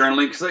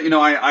journaling, because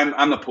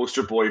I'm the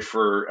poster boy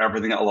for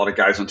everything that a lot of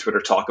guys on Twitter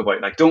talk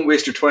about. Like, don't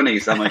waste your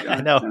 20s. I'm like,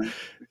 I know,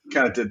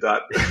 kind of did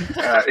that.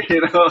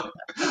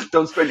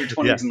 Don't spend your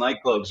 20s in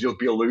nightclubs. You'll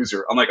be a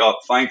loser. I'm like, oh,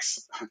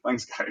 thanks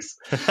guys.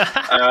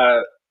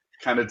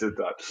 Kind of did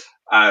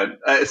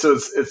that. So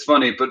it's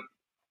funny, but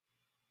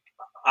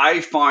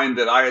I find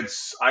that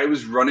I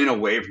was running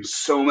away from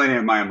so many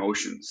of my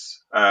emotions,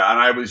 and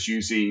I was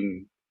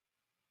using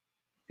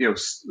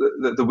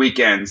the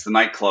weekends, the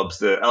nightclubs,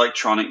 the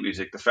electronic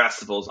music, the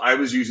festivals. I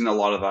was using a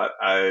lot of that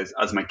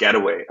as my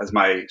getaway, as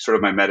my sort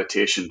of my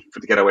meditation to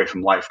get away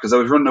from life, because I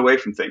was running away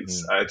from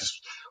things.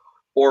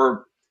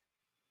 Or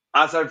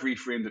as I've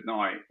reframed it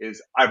now,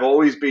 is I've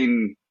always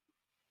been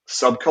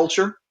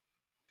subculture,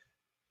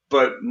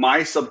 but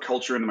my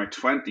subculture in my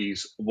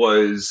 20s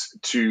was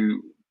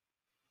to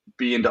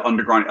be into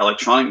underground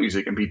electronic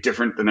music and be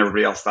different than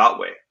everybody else that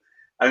way.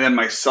 And then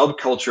my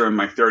subculture in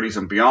my 30s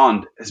and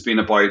beyond has been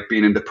about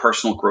being into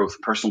personal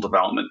growth, personal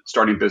development,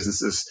 starting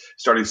businesses,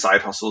 starting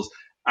side hustles,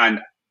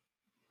 and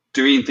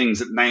doing things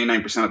that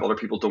 99% of other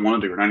people don't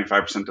want to do, or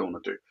 95% don't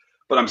want to do.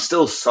 But I'm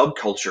still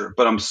subculture,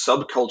 but I'm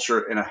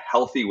subculture in a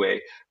healthy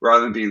way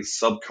rather than being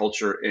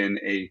subculture in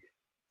a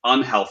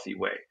unhealthy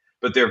way.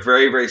 But they're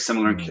very, very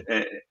similar.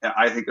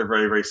 I think they're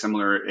very, very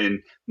similar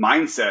in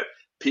mindset,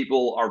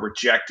 people are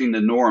rejecting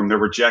the norm. They're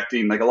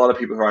rejecting, like a lot of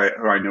people who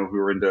I know who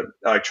are into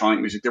electronic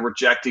music, they're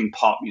rejecting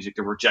pop music.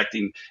 They're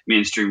rejecting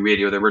mainstream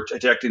radio. They're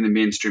rejecting the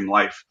mainstream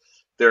life.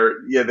 They're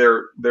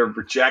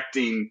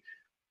rejecting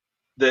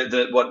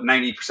the what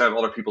 90% of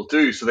other people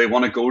do. So they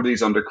want to go to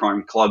these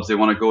underground clubs. They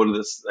want to go to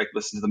this, like,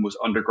 listen to the most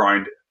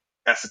underground,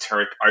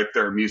 esoteric, out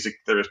there music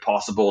that is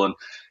possible,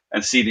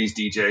 and see these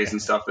DJs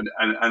and stuff.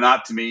 And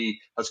that to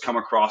me has come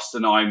across to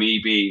now me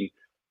being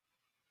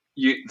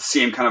the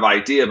same kind of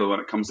idea, but when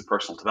it comes to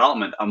personal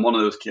development. And one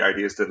of those key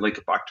ideas to link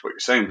it back to what you're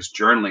saying was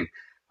journaling,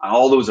 and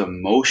all those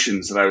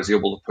emotions that I was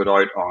able to put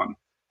out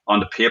on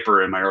the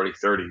paper in my early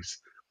 30s.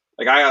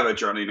 Like, I have a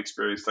journaling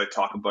experience that I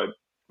talk about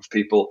with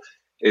people,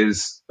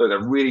 is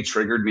that really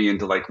triggered me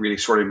into like really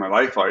sorting my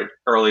life out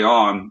early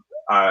on.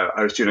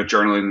 I was doing a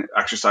journaling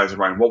exercise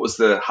around what was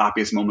the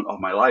happiest moment of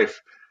my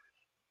life.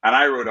 And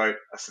I wrote out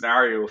a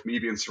scenario of me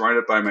being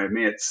surrounded by my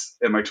mates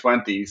in my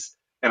 20s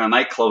in a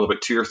nightclub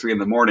about 2 or 3 in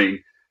the morning,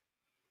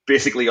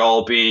 basically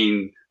all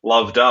being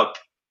loved up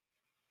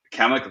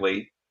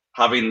chemically,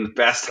 having the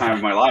best time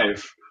of my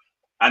life.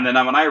 And then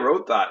when I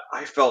wrote that,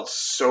 I felt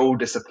so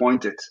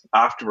disappointed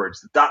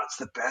afterwards. That's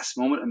the best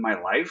moment in my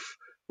life,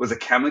 was a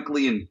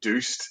chemically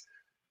induced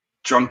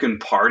drunken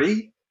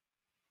party.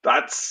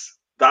 That's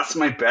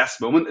my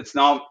best moment. It's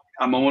not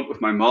a moment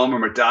with my mom or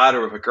my dad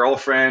or with a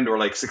girlfriend or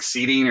like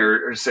succeeding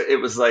or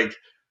it was like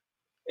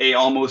a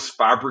almost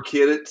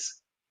fabricated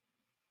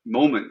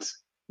moment.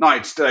 Now,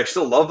 do I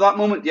still love that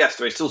moment? Yes.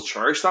 Do I still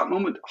cherish that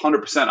moment?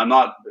 100%. I'm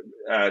not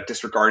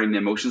disregarding the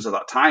emotions of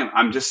that time.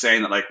 I'm just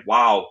saying that, like,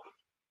 wow,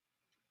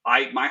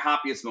 my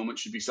happiest moment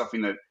should be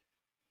something a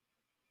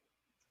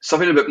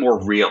bit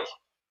more real,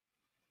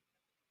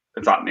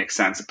 if that makes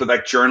sense. But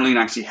like, journaling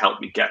actually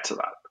helped me get to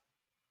that.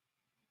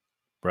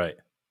 Right.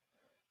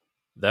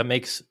 That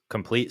makes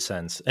complete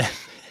sense.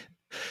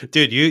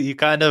 Dude, you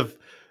kind of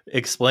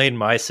explained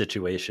my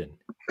situation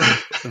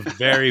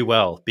very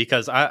well,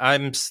 because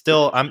I'm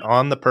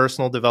on the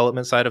personal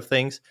development side of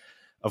things,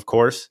 of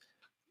course.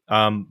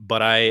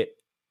 But I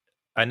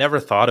never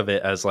thought of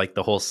it as like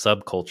the whole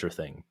subculture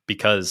thing,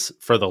 because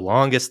for the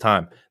longest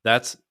time,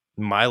 that's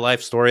my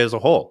life story as a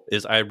whole,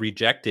 is I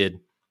rejected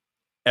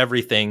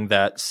everything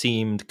that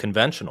seemed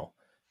conventional.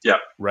 Yeah.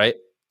 Right.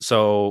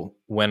 So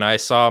when I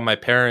saw my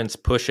parents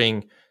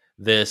pushing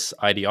this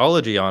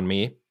ideology on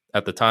me,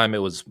 at the time it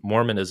was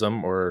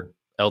Mormonism or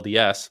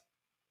LDS,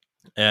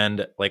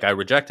 and like I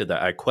rejected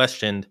that. I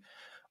questioned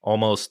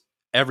almost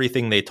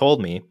everything they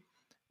told me,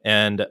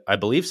 and I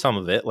believe some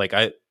of it. Like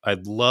I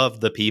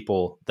love the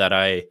people that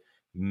I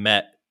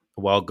met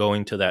while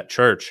going to that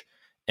church,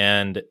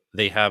 and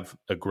they have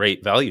a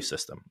great value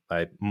system,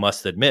 I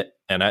must admit.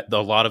 And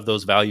a lot of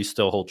those values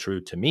still hold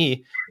true to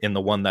me in the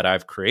one that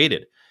I've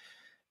created.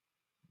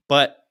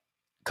 But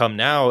come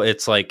now,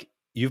 it's like,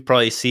 you've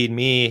probably seen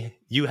me,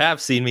 you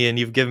have seen me, and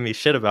you've given me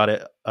shit about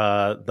it,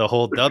 the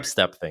whole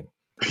dubstep thing.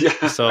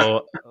 Yeah.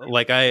 So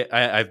like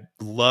I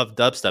love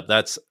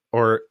dubstep.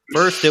 Or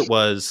first it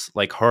was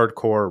like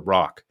hardcore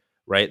rock,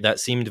 right? That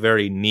seemed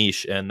very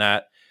niche, and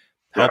that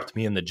helped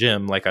me in the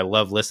gym. Like, I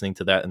love listening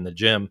to that in the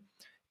gym.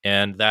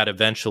 And that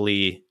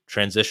eventually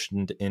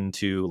transitioned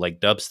into like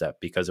dubstep,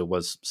 because it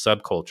was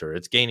subculture.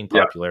 It's gaining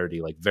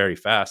popularity like very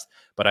fast,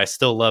 but I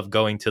still love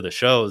going to the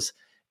shows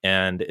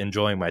and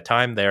enjoying my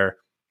time there.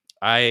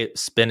 I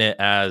spin it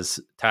as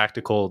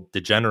tactical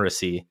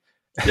degeneracy,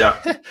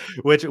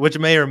 which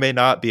may or may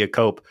not be a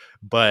cope,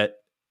 but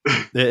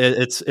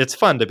it's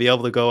fun to be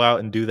able to go out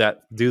and do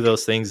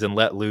those things and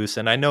let loose.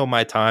 And I know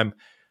my time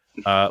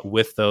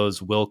with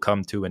those will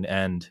come to an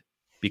end,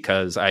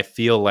 because I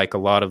feel like a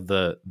lot of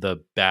the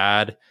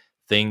bad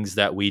things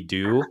that we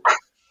do,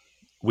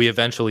 we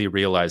eventually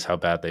realize how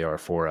bad they are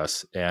for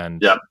us.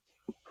 And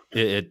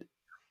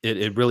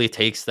it really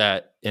takes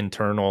that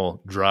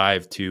internal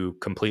drive to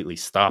completely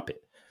stop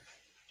it.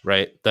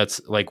 Right.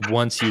 That's like,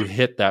 once you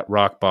hit that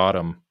rock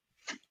bottom,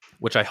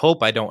 which I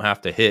hope I don't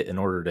have to hit in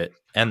order to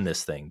end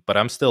this thing, but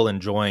I'm still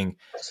enjoying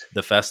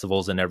the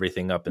festivals and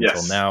everything up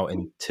until now,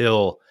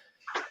 until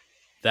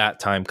that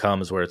time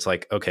comes where it's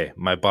like, okay,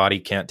 my body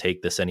can't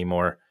take this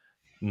anymore.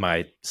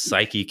 My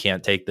psyche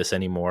can't take this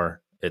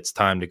anymore. It's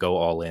time to go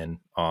all in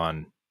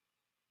on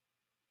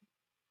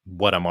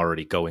what I'm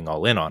already going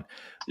all in on.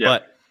 Yeah.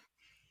 But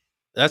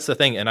that's the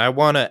thing. And I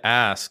want to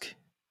ask,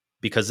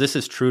 because this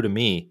is true to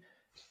me,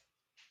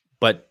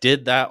 but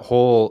did that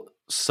whole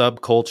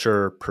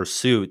subculture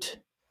pursuit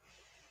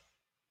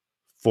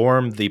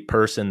form the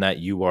person that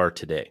you are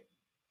today?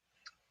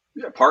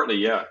 Yeah, partly.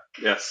 Yeah.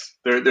 Yes.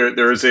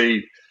 There is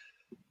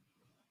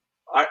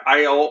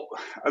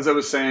as I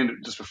was saying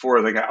just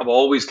before, like, I've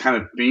always kind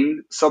of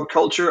been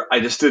subculture.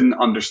 I just didn't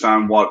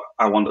understand what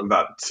I wanted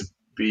that to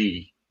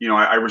be. You know,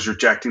 I was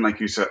rejecting, like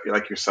you said,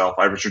 like yourself,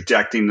 I was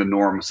rejecting the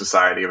norm of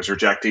society. I was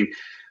rejecting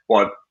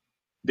what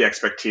the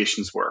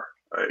expectations were.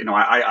 You know,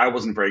 I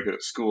wasn't very good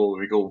at school.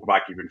 We go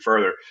back even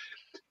further.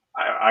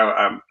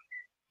 I've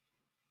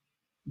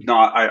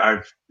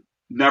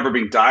never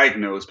been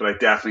diagnosed, but I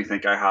definitely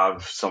think I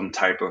have some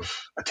type of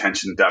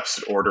attention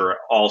deficit order.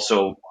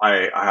 Also,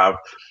 I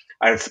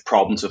had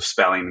problems with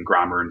spelling and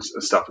grammar and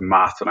stuff in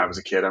math when I was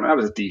a kid. I mean, I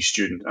was a D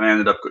student, and I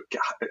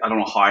don't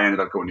know how I ended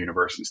up going to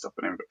university and stuff,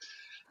 but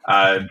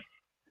anyway,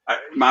 I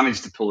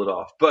managed to pull it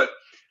off. But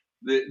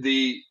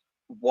the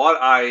what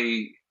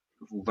I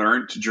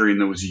learned during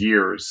those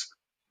years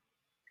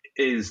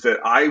is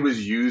that I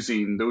was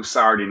using those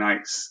Saturday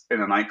nights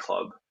in a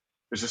nightclub.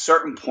 There's a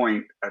certain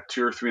point at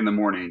 2 or 3 in the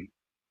morning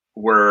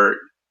where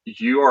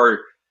you are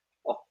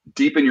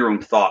deep in your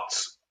own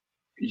thoughts.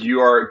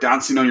 You are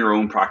dancing on your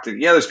own practice.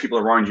 Yeah, there's people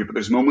around you, but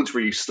there's moments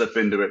where you slip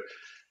into it.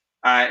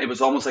 It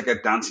was almost like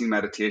a dancing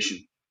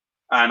meditation.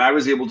 And I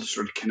was able to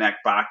sort of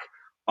connect back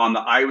on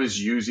that. I was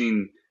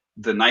using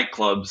the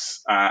nightclubs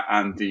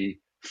and the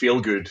feel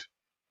good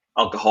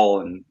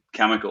alcohol and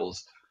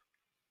chemicals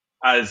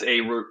as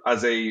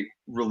a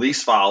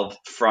release valve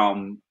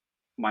from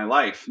my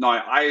life. Now,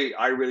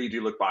 I really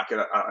do look back at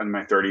it in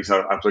my 30s.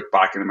 I've looked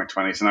back in my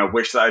 20s, and I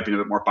wish that I'd been a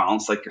bit more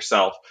balanced like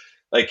yourself.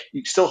 Like,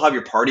 you still have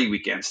your party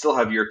weekend, still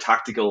have your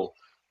tactical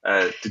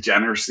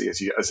degeneracy,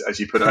 as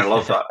you put it. I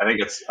love that. I think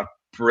it's a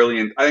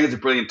brilliant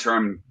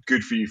term.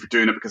 Good for you for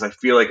doing it, because I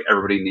feel like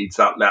everybody needs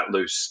that let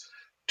loose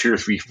 2 or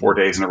 3, 4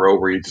 days in a row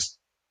where you just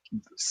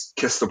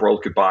kiss the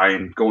world goodbye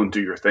and go and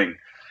do your thing,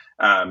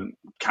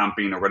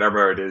 camping or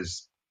whatever it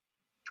is.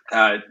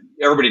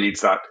 Everybody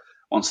needs that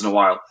once in a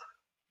while.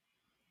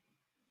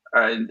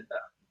 And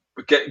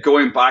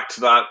going back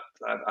to that,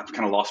 I've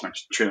kind of lost my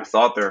train of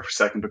thought there for a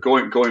second. But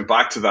going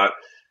back to that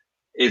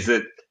is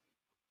that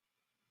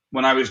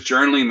when I was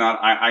journaling that,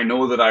 I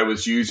know that I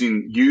was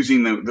using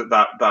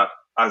that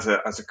as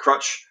a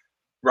crutch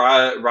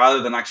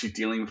rather than actually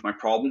dealing with my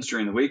problems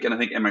during the week. And I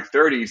think in my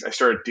 30s, I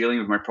started dealing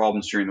with my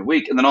problems during the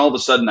week, and then all of a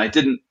sudden, I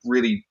didn't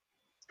really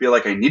feel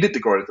like I needed to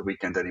go out at the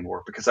weekend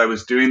anymore, because I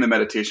was doing the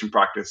meditation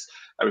practice,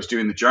 I was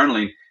doing the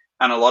journaling,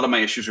 and a lot of my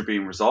issues were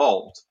being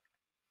resolved.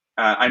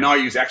 I now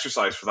use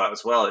exercise for that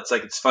as well.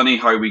 It's funny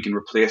how we can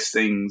replace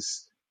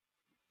things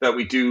that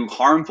we do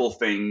harmful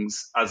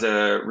things as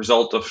a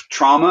result of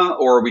trauma,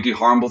 or we do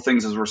harmful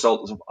things as a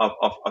result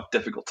of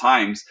difficult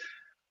times,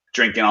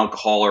 drinking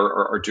alcohol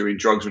or doing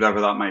drugs, whatever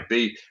that might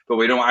be. But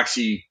we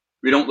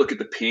don't look at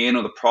the pain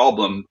or the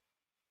problem.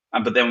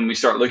 But then when we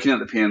start looking at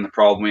the pain and the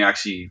problem, we're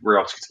actually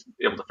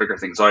able to figure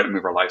things out and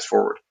move our lives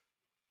forward.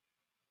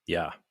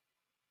 Yeah.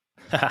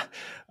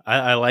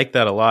 I like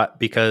that a lot,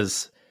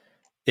 because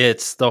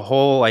it's the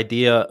whole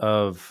idea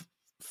of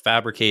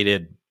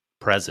fabricated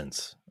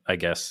presence, I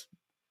guess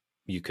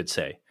you could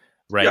say,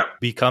 right?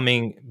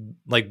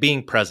 Yeah.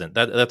 Being present.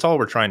 That's all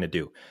we're trying to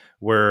do.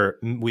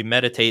 We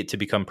meditate to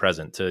become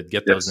present, to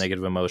get those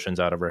negative emotions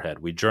out of our head.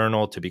 We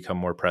journal to become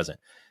more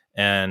present.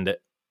 And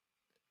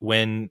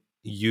when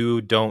you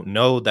don't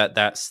know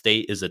that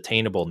state is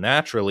attainable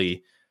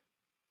naturally,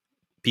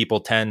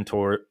 people tend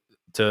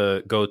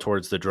to go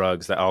towards the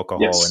drugs, the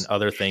alcohol, and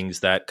other things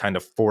that kind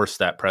of force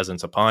that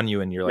presence upon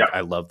you. And you're like,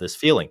 I love this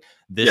feeling.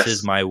 This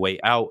is my way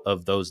out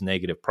of those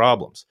negative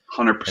problems.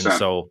 100%. And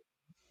so,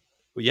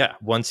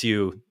 once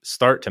you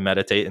start to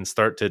meditate and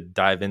start to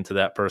dive into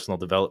that personal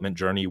development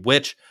journey,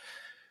 which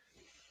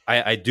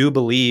I do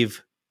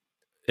believe,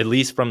 at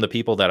least from the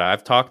people that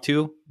I've talked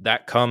to,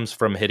 that comes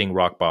from hitting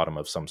rock bottom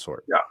of some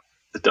sort. Yeah,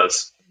 it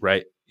does.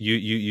 Right.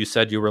 You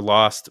said you were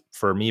lost.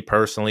 For me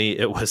personally,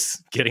 it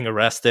was getting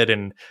arrested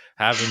and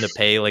having to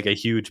pay like a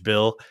huge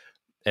bill.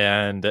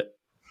 And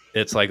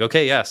it's like,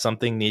 okay,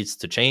 something needs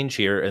to change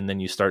here. And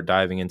then you start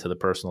diving into the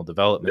personal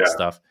development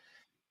stuff.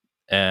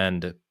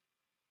 And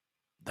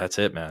that's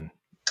it, man.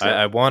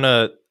 Yeah. I want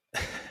to,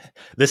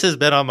 this has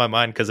been on my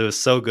mind because it was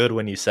so good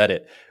when you said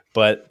it,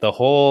 but the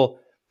whole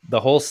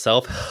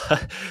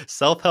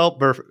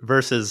self-help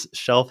versus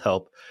shelf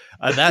help,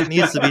 that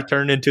needs to be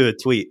turned into a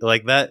tweet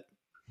like that.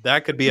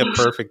 That could be a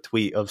perfect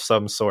tweet of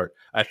some sort.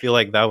 I feel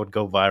like that would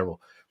go viral.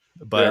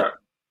 But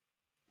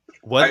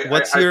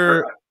what's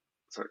your...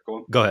 Sorry, go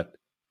on. Go ahead.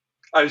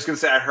 I was going to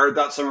say, I heard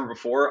that somewhere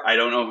before. I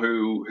don't know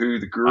who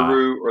the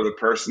guru or the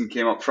person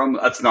came up from.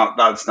 That's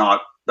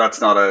not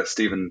a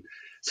Stephen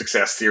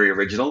Success Theory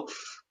original.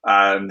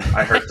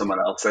 I heard someone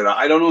else say that.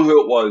 I don't know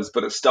who it was,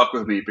 but it stuck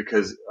with me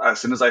because as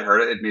soon as I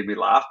heard it, it made me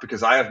laugh,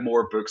 because I have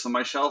more books on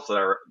my shelf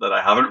that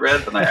I haven't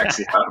read than I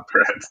actually have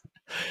read.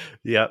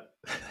 Yep.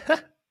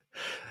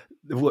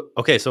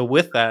 Okay, so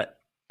with that,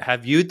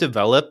 have you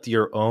developed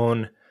your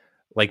own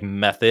like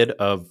method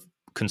of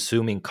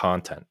consuming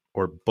content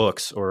or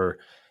books or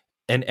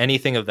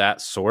anything of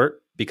that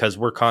sort? Because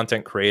we're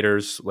content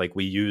creators, like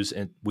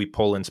we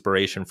pull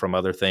inspiration from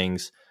other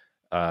things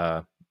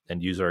and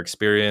use our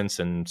experience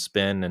and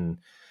spin and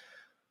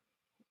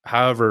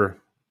however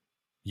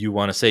you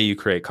want to say you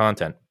create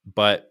content.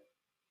 But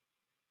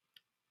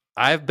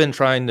I've been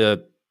trying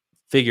to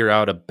figure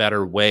out a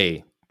better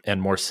way and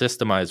more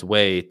systemized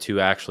way to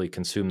actually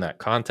consume that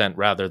content,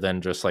 rather than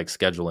just like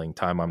scheduling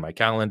time on my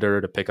calendar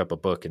to pick up a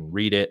book and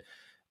read it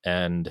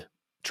and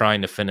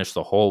trying to finish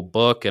the whole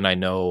book. And I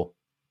know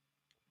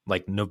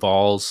like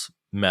Naval's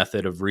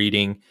method of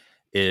reading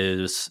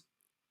is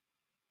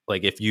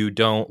Like if you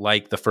don't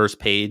like the first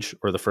page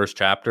or the first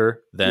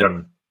chapter, then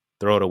Yep.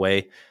 throw it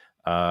away.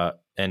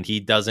 And he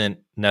doesn't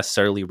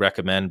necessarily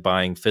recommend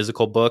buying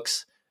physical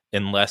books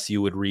unless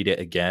you would read it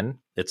again.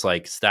 It's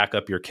like stack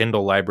up your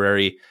Kindle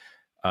library,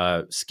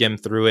 skim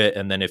through it,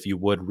 and then if you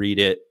would read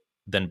it,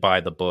 then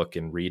buy the book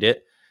and read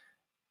it.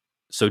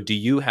 So do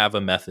you have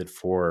a method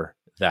for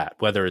that,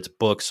 whether it's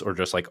books or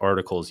just like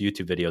articles,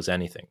 YouTube videos,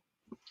 anything?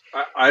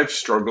 I've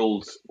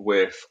struggled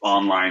with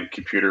online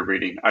computer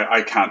reading.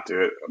 I can't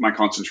do it. My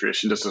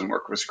concentration just doesn't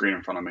work with a screen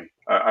in front of me.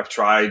 I've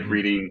tried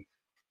reading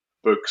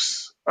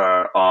books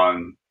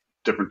on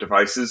different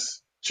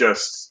devices,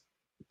 just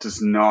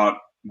does not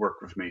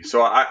work with me.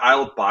 So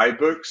I'll buy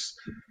books,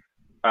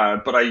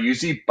 but I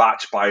usually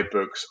batch buy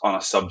books on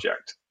a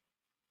subject.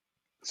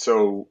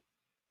 So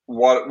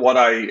what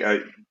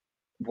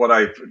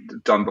I've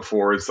done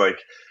before is like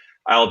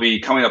I'll be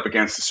coming up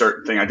against a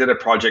certain thing. I did a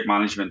project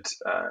management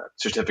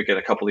certificate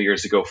a couple of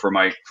years ago for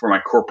my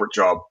corporate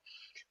job,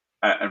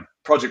 and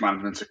project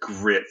management's a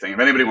great thing. If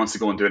anybody wants to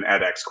go and do an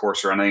edX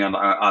course or anything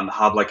and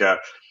have like a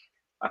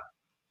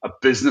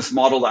business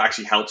model that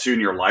actually helps you in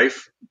your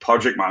life,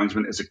 project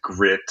management is a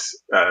great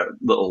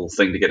little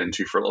thing to get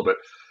into for a little bit.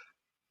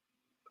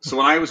 So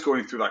when I was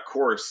going through that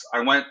course, I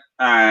went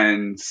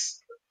and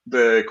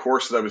the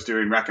course that I was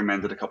doing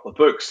recommended a couple of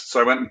books. So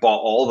I went and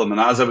bought all of them.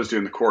 And as I was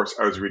doing the course,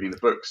 I was reading the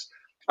books.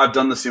 I've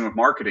done the same with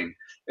marketing.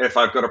 If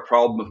I've got a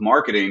problem with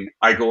marketing,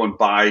 I go and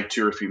buy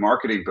 2 or 3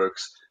 marketing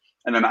books.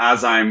 And then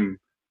as I'm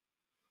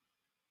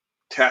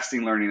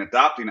testing, learning,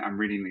 adapting, I'm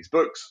reading these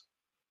books.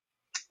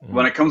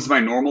 When it comes to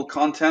my normal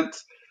content,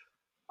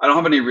 I don't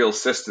have any real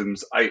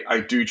systems. I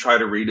do try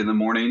to read in the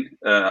morning.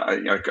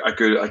 A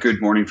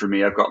good morning for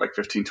me, I've got like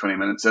 15, 20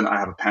 minutes in. I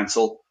have a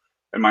pencil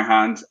in my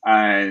hand.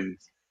 And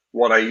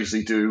what I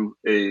usually do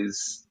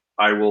is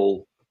I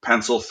will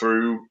pencil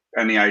through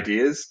any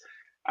ideas.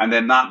 And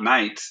then that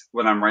night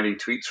when I'm writing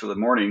tweets for the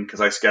morning, because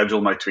I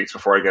schedule my tweets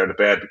before I go to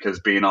bed, because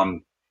being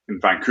in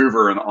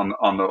Vancouver and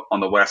on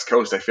the West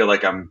Coast, I feel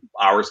like I'm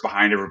hours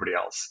behind everybody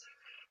else.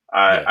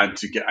 And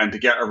to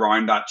get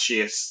around that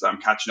chase, I'm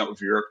catching up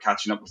with Europe,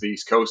 catching up with the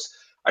East Coast.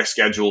 I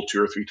schedule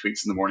 2 or 3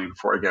 tweets in the morning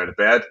before I go to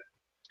bed.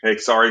 Hey,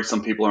 sorry,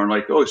 some people are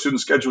like, "Oh, I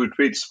shouldn't schedule your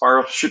tweets. Fire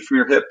off shit from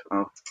your hip."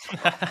 Oh.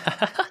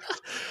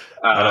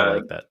 I don't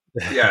like that.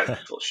 Yeah,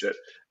 bullshit.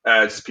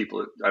 Just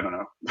people, I don't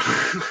know.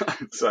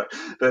 So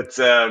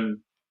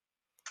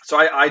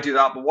I do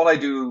that. But what I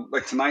do,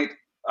 like tonight,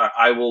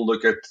 I will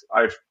look at.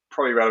 I've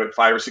probably read about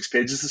 5 or 6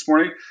 pages this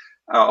morning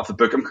of the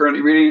book I'm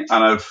currently reading,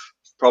 and I've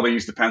probably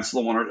used a pencil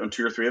on 1 or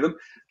 2 or 3 of them.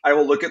 I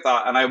will look at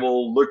that and I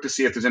will look to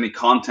see if there's any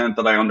content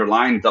that I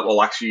underlined that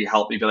will actually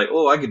help me be like,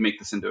 oh, I could make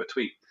this into a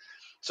tweet.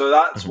 So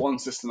that's one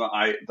system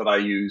that I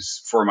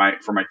use for my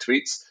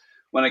tweets.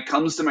 When it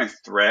comes to my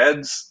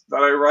threads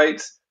that I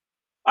write,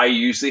 I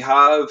usually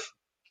have,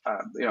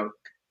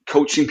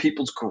 coaching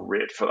people's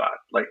great for that.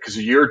 Like, because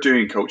you're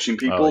doing coaching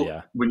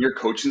people, when you're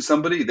coaching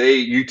somebody,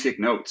 you take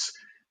notes.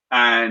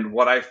 And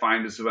what I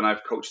find is when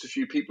I've coached a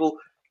few people,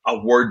 a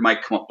word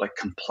might come up like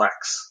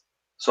complex.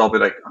 So I'll be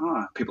like,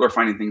 people are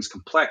finding things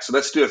complex. So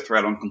let's do a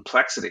thread on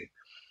complexity.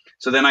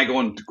 So then I go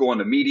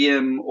onto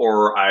Medium,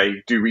 or I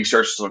do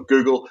researches on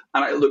Google,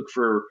 and I look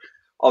for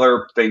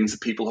other things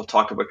that people have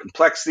talked about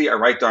complexity. I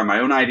write down my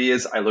own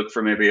ideas. I look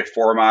for maybe a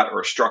format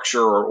or a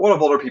structure or what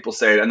have other people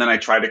said, and then I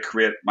try to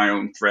create my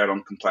own thread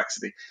on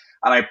complexity.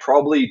 And I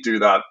probably do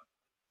that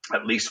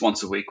at least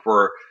once a week,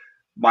 where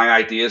my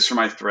ideas for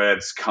my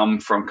threads come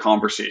from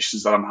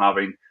conversations that I'm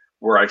having,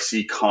 where I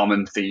see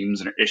common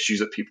themes and issues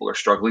that people are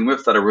struggling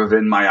with that are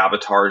within my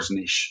avatar's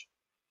niche.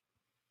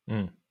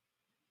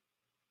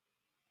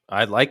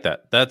 I like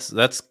that.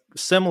 That's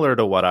similar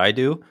to what I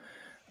do.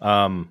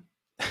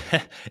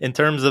 In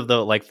terms of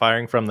the like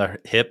firing from the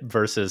hip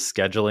versus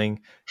scheduling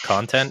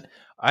content,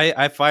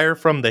 I fire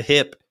from the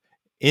hip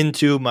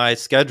into my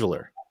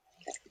scheduler.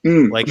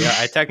 Like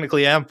I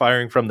technically am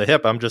firing from the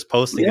hip. I'm just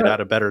posting it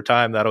at a better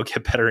time. That'll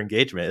get better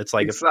engagement. It's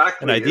like if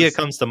an idea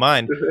comes to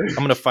mind, I'm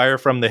going to fire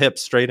from the hip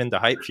straight into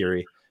Hype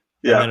Fury,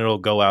 and then it'll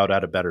go out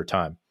at a better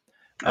time.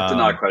 I've done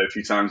that quite a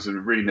few times when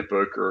reading a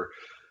book or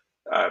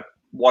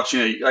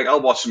watching I'll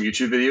watch some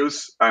YouTube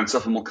videos and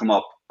something will come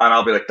up and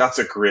I'll be like, that's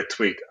a great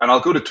tweet. And I'll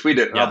go to tweet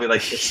it and I'll be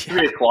like, it's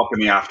 3 o'clock in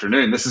the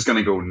afternoon. This is going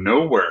to go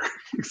nowhere.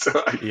 So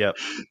I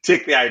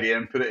take the idea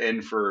and put it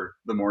in for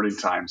the morning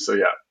time. So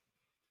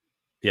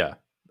yeah.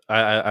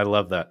 I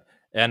love that.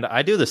 And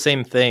I do the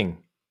same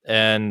thing.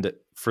 And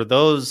for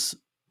those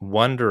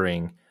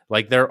wondering,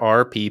 like there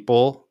are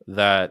people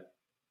that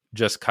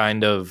just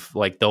kind of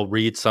like they'll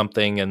read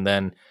something and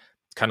then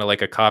it's kind of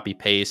like a copy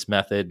paste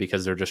method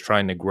because they're just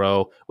trying to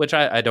grow, which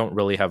I don't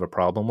really have a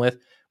problem with.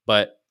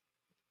 But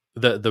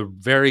the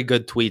very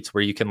good tweets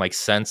where you can like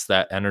sense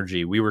that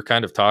energy. We were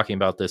kind of talking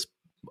about this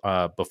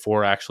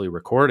before actually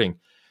recording,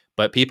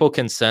 but people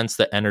can sense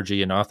the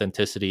energy and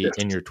authenticity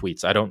in your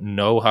tweets. I don't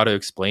know how to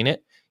explain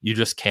it. You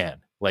just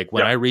can. Like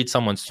when I read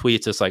someone's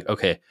tweets, it's like,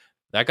 okay,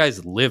 that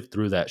guy's lived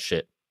through that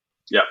shit.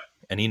 Yeah.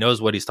 And he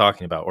knows what he's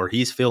talking about, or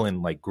he's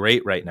feeling like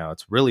great right now.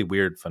 It's really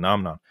weird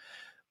phenomenon.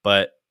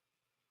 But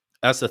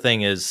that's the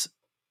thing is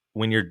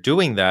when you're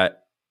doing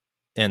that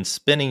and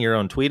spinning your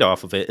own tweet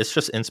off of it, it's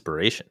just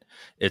inspiration.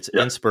 It's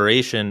Yeah.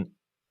 inspiration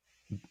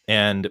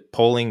and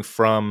pulling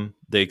from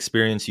the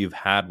experience you've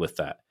had with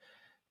that.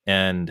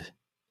 And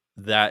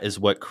that is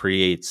what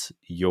creates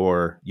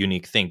your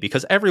unique thing,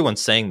 because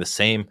everyone's saying the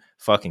same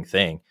fucking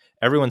thing.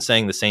 Everyone's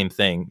saying the same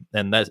thing.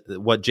 And that's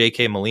what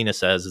J.K. Molina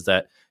says, is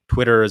that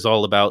Twitter is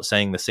all about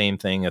saying the same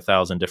thing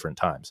 1,000 different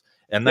times.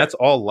 And that's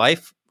all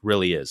life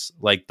really is.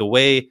 Like the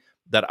way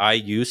that I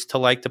used to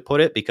like to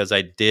put it, because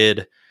I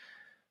did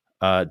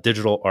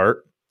digital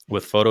art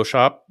with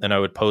Photoshop and I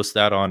would post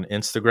that on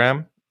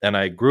Instagram, and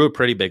I grew a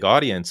pretty big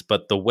audience.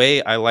 But the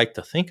way I like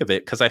to think of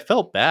it, because I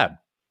felt bad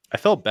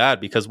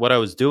because what I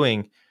was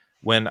doing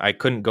when I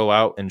couldn't go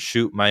out and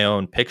shoot my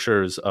own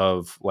pictures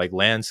of like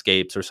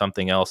landscapes or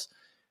something else,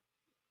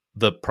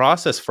 the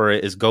process for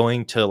it is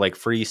going to like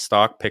free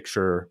stock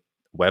picture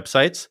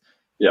websites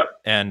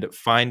and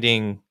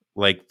finding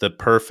like the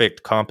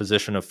perfect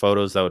composition of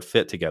photos that would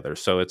fit together.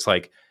 So it's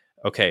like,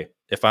 okay,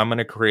 if I'm going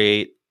to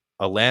create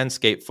a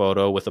landscape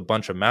photo with a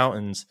bunch of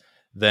mountains,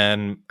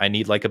 then I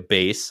need like a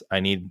base.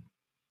 I need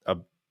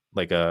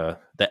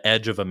the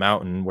edge of a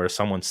mountain where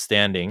someone's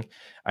standing.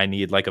 I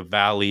need like a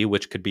valley,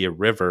 which could be a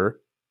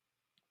river.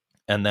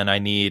 And then I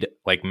need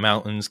like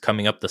mountains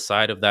coming up the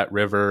side of that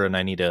river, and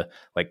I need to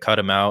like cut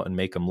them out and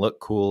make them look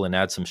cool and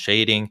add some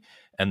shading.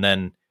 And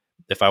then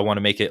if I want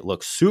to make it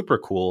look super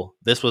cool,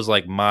 this was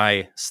like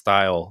my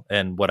style.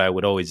 And what I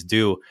would always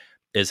do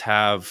is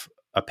have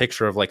a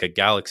picture of like a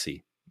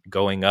galaxy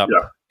going up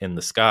in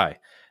the sky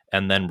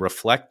and then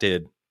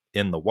reflected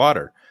in the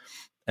water.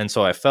 And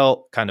so I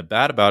felt kind of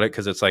bad about it,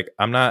 because it's like,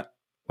 I'm not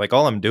like,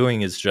 all I'm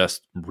doing is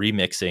just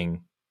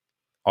remixing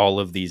all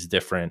of these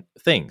different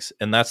things.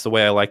 And that's the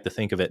way I like to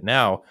think of it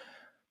now,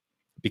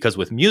 because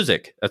with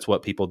music, that's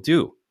what people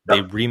do.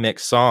 They remix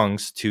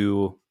songs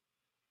to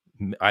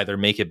either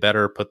make it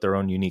better, put their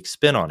own unique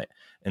spin on it.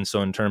 And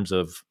so in terms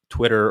of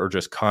Twitter or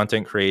just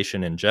content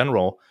creation in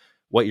general,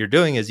 what you're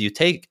doing is you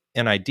take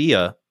an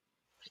idea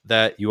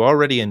that you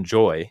already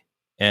enjoy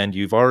and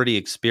you've already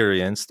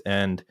experienced,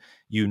 and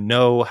you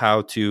know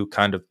how to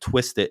kind of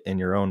twist it in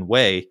your own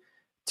way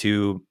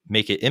to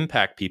make it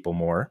impact people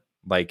more.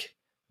 Like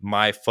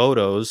my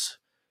photos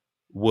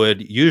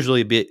would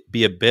usually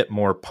be a bit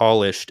more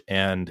polished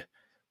and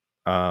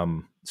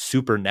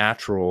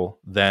supernatural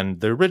than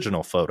the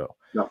original photo.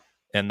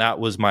 And that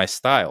was my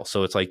style.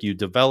 So it's like you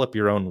develop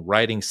your own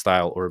writing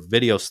style or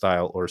video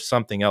style or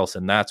something else.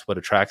 And that's what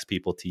attracts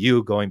people to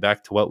you, going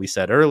back to what we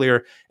said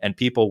earlier, and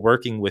people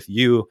working with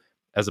you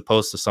as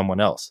opposed to someone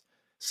else.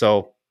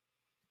 So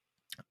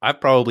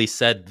I've probably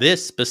said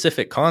this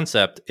specific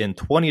concept in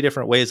 20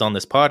 different ways on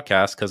this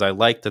podcast, because I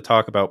like to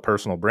talk about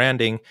personal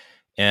branding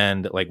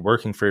and like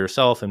working for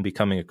yourself and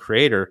becoming a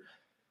creator.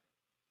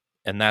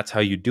 And that's how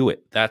you do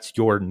it. That's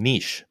your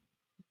niche.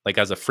 Like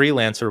as a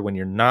freelancer, when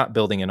you're not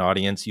building an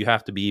audience, you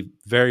have to be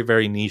very,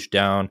 very niche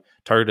down,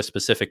 target a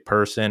specific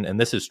person. And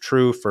this is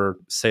true for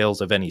sales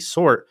of any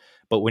sort.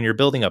 But when you're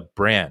building a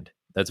brand,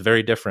 that's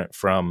very different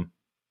from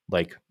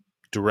like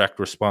direct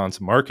response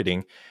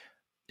marketing,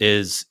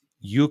 is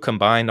you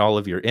combine all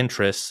of your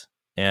interests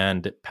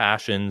and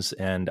passions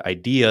and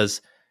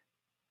ideas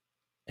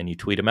and you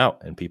tweet them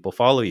out and people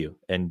follow you,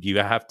 and you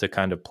have to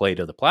kind of play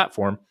to the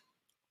platform,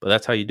 but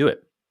that's how you do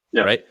it.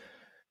 Right.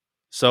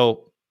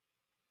 So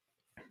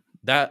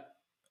that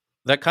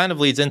kind of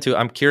leads into,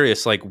 I'm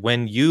curious, like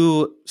when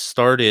you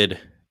started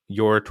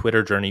your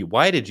Twitter journey,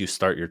 why did you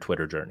start your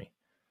Twitter journey?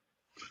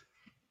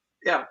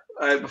 Yeah.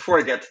 Before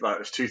I get to that,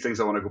 there's two things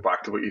I want to go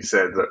back to what you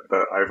said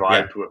that I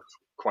vibed with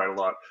quite a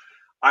lot.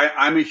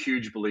 I'm a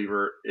huge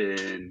believer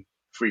in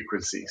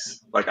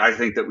frequencies. Like I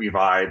think that we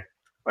vibe.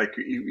 Like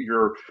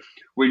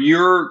when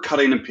you're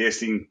cutting and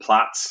pasting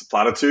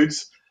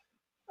platitudes,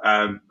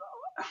 I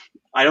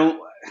don't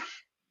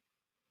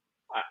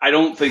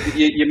think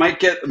you might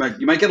get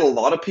a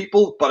lot of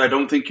people, but I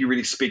don't think you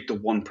really speak to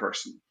one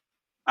person.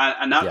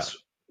 And that's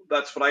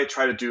what I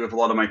try to do with a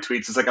lot of my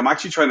tweets. It's like I'm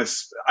actually trying to,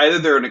 either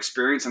they're an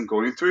experience I'm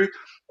going through,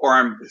 or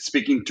I'm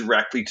speaking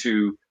directly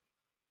to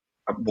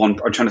I'm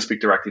trying to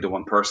speak directly to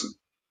one person.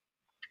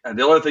 And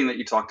the other thing that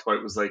you talked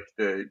about was like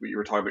what you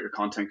were talking about, your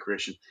content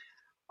creation.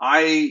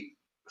 I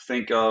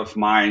think of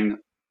mine.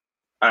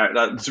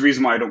 That's the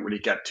reason why I don't really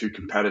get too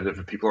competitive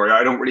with people, or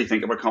I don't really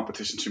think about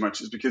competition too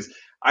much, is because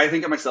I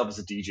think of myself as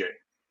a DJ.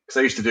 Because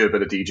I used to do a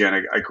bit of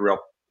DJing. I grew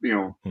up,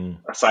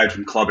 aside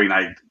from clubbing,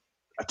 I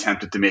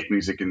attempted to make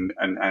music and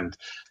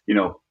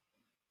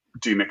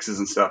do mixes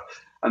and stuff.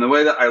 And the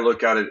way that I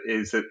look at it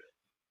is that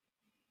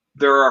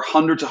there are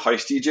hundreds of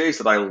house DJs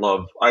that I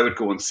love. I would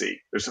go and see.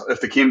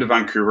 If they came to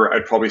Vancouver,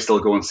 I'd probably still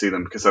go and see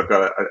them, because I've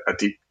got a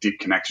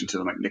deep connection to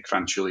them. Like Nick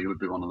Fanciulli would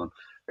be one of them.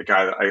 A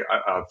guy that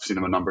I've seen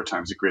him a number of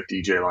times, a great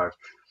DJ live.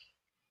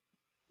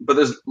 But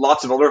there's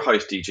lots of other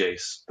house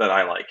DJs that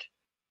I like.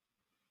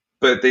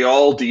 But they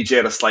all DJ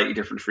at a slightly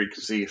different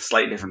frequency,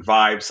 slightly different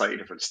vibe, slightly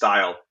different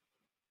style.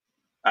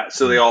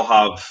 So they all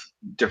have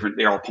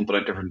they're all pumping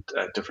out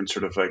different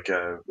sort of like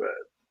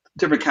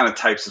different kind of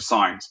types of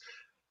sounds.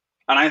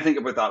 And I think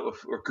about that with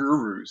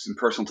gurus and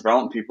personal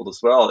development people as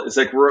well. It's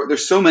like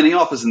there's so many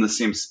of us in the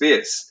same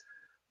space,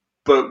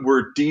 but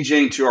we're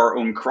DJing to our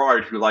own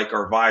crowd who like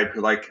our vibe,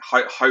 who like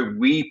how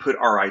we put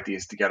our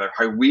ideas together,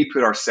 how we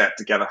put our set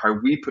together, how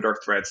we put our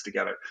threads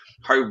together,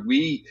 how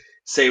we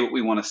say what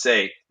we want to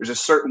say. There's a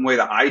certain way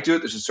that I do it.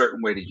 There's a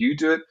certain way that you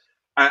do it.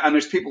 And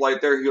there's people out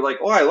there who are like,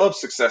 oh, I love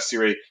Success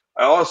Theory.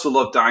 I also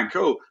love Dan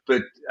Coe,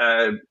 but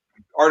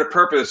Art of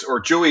Purpose or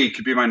Joey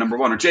could be my number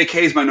one, or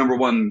JK is my number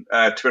one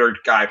Twitter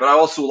guy, but I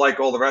also like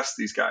all the rest of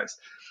these guys.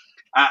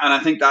 And I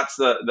think that's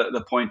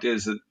the point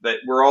is that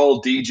we're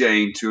all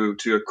DJing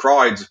to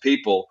crowds of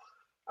people,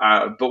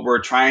 but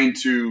we're trying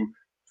to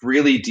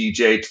really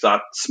DJ to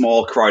that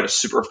small crowd of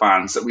super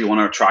fans that we want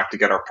to attract to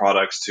get our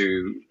products,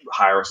 to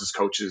hire us as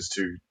coaches,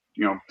 to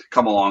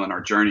come along on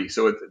our journey.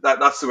 So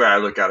that's the way I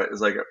look at it.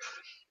 Is like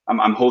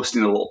I'm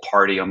hosting a little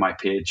party on my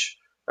page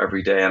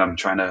every day, and I'm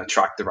trying to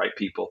attract the right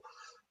people.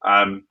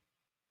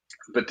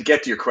 But to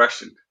get to your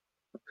question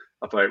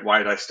about why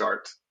did I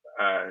start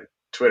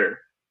Twitter,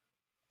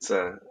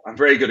 I'm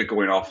very good at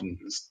going off and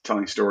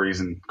telling stories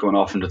and going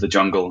off into the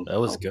jungle.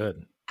 That was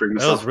good.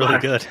 That was really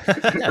good.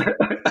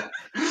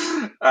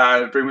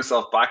 Bring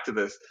myself back to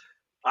this.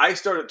 I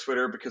started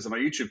Twitter because of my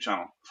YouTube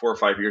channel 4 or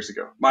 5 years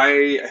ago.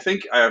 I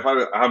think I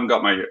haven't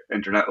got my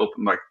internet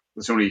open. Like,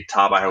 there's only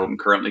tab I have open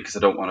currently because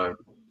I don't want to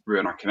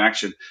ruin our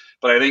connection.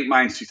 But I think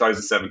mine's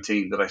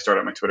 2017 that I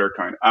started my Twitter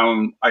account.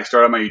 I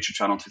started my YouTube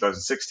channel in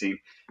 2016,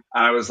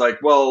 and I was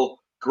like, well,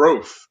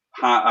 growth.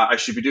 I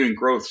should be doing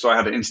growth. So I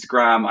had an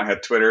Instagram, I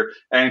had Twitter.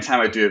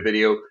 Anytime I do a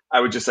video, I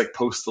would just like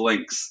post the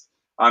links.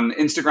 On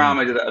Instagram,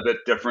 I did it a bit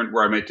different,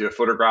 where I might do a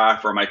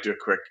photograph, or I might do a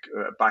quick.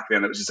 Back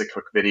then, it was just a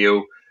quick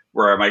video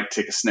where I might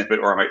take a snippet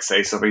or I might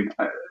say something.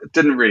 It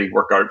didn't really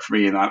work out for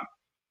me in that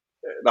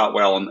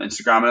well on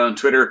Instagram. And on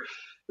Twitter,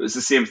 it was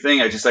the same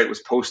thing. I just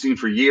was posting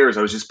for years.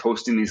 I was just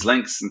posting these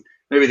links, and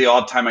maybe the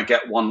odd time I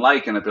get one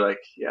like, and I'd be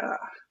like, yeah,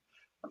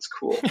 that's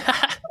cool.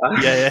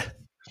 Yeah.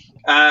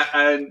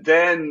 And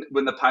then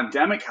when the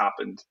pandemic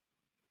happened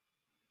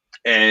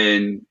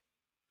in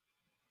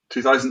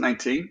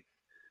 2019,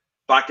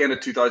 back end of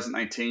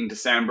 2019,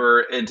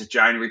 December into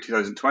January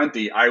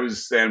 2020, I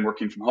was then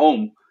working from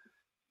home.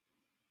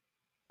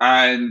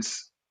 And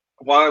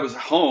while I was at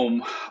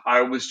home,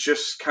 I was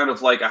just kind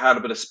of like, I had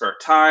a bit of spare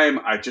time.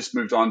 I just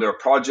moved on to a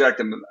project,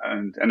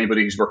 and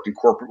anybody who's worked in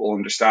corporate will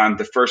understand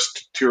the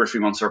first 2 or 3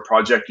 months of a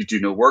project, you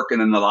do no work.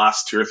 And then the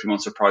last 2 or 3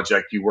 months of a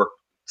project, you work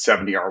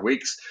 70-hour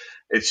weeks.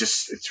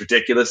 It's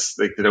ridiculous.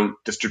 Like, they don't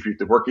distribute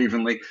the work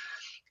evenly.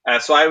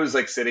 So I was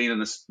like sitting in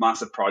this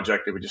massive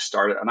project that we just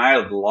started, and I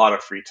had a lot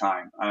of free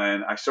time.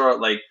 And I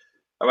started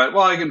I went,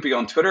 well, I can be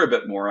on Twitter a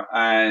bit more.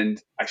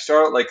 And I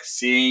started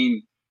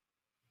seeing,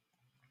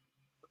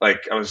 I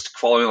was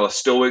following a lot of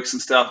Stoics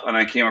and stuff, and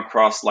I came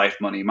across Life,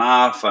 Money,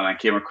 Math, and I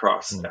came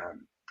across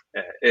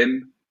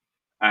Im,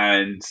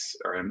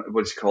 or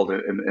what's he called?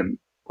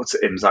 What's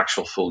Im's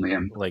actual full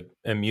name? Like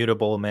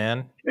Immutable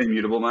Man.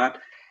 Immutable Man.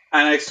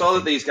 And I saw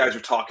that these guys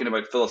were talking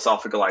about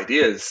philosophical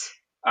ideas,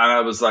 and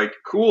I was like,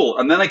 cool.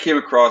 And then I came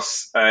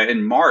across,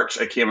 in March,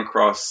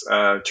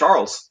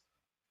 Charles,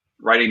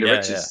 Writing to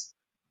Riches.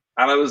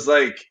 Yeah. And I was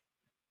like,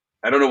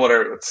 I don't know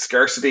what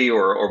scarcity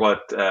or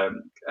what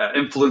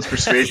influence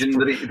persuasion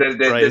that he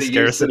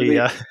scarcity,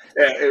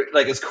 used.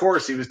 Like his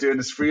course, he was doing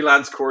this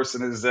freelance course,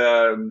 and his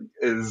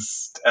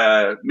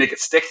Make It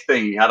Stick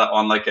thing. He had it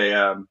on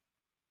on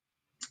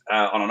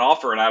an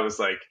offer, and I was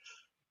like,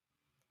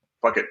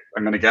 fuck it,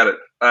 I'm gonna get it.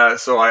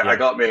 So I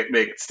got Make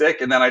It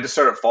Stick, and then I just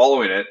started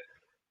following it,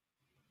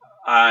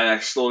 and I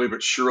slowly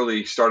but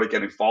surely started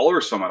getting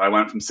followers from it. I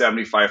went from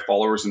 75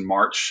 followers in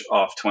March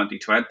of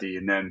 2020,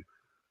 and then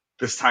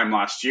this time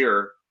last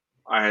year,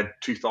 I had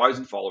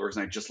 2,000 followers,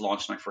 and I just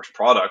launched my first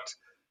product,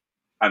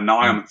 and now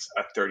I'm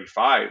at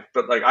 35.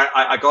 But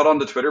I got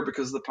onto Twitter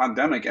because of the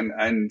pandemic,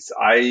 and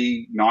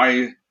I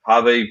now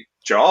have a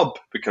job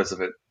because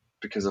of it,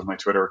 because of my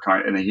Twitter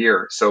account in a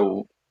year.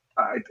 So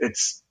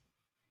it's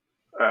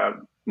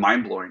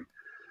mind blowing.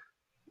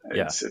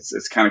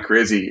 It's kind of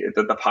crazy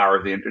that the power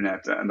of the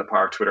internet and the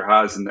power of Twitter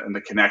has, and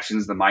the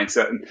connections, the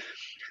mindset. And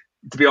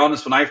to be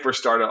honest, when I first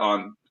started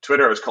on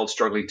Twitter, I was called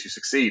Struggling to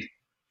Succeed,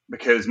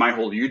 because my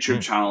whole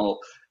YouTube channel,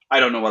 I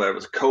don't know whether it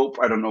was a cope.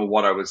 I don't know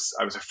what I was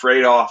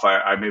afraid of.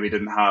 I maybe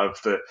didn't have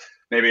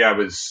maybe I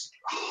was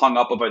hung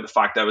up about the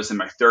fact that I was in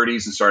my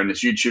 30s and starting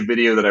this YouTube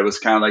video, that I was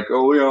kind of like,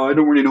 oh yeah, I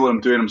don't really know what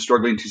I'm doing. I'm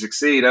struggling to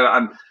succeed.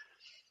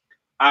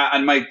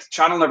 And my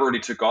channel never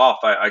really took off.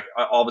 I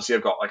obviously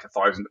I've got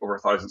over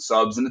 1,000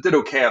 subs, and it did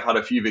okay. I've had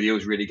a few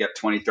videos really get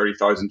 20,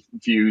 30,000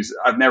 views.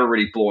 I've never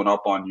really blown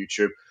up on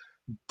YouTube,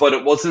 but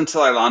it wasn't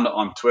until I landed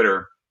on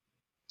Twitter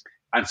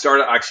and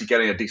started actually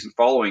getting a decent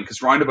following,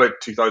 because around about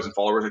 2,000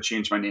 followers, I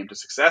changed my name to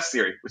Success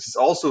Theory, which is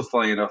also,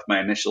 funny enough,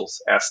 my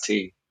initials,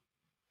 ST.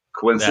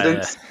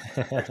 Coincidence?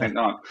 Yeah. I think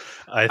not.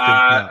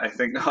 I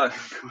think not.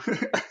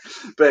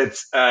 But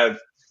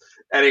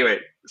anyway,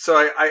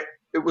 so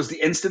it was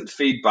the instant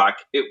feedback.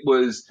 It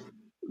was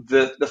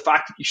the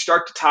fact that you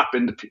start to tap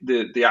into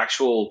the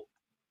actual,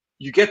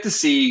 you get to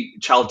see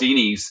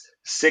Cialdini's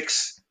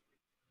 6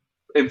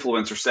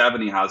 influencer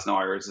 7 he has now,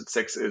 or is it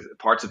 6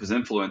 parts of his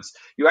influence,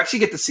 you actually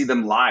get to see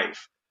them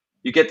live.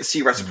 You get to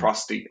see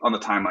reciprocity on the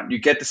timeline. You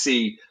get to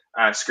see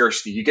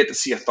scarcity. You get to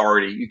see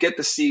authority. You get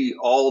to see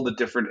all the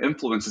different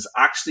influences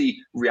actually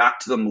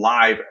react to them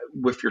live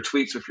with your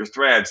tweets, with your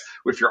threads,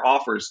 with your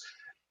offers,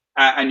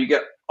 and you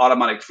get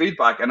automatic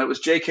feedback. And it was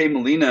J.K.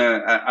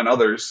 Molina and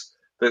others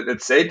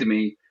that said to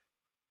me,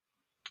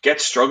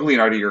 "Get struggling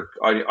out of your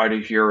out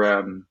of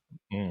your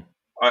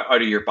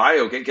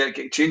bio.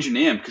 Get change your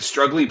name, because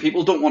struggling,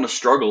 people don't want to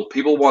struggle.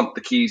 People want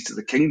the keys to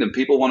the kingdom.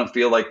 People want to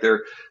feel like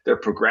they're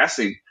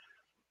progressing."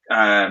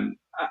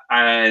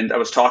 And I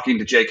was talking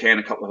to JK and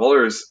a couple of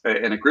others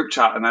in a group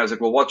chat, and I was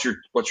like, "Well, what's your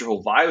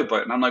whole vibe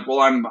about?" And I'm like, "Well,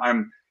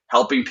 I'm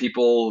helping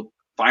people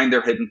find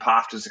their hidden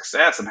path to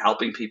success. I'm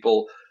helping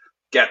people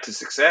get to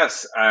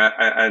success."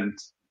 And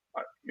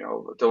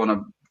don't want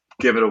to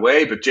give it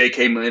away, but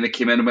JK Molina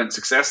came in and went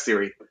success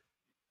theory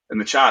in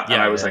the chat,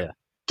 and I was like,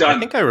 "Done." I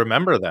think I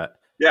remember that.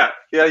 Yeah.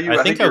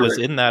 I think I was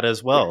in that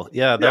as well.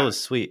 Yeah, that was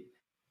sweet.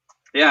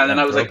 Yeah, and then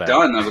I was like,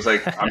 done. I was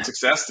like, I'm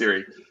success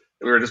theory.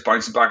 We were just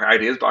bouncing back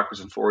ideas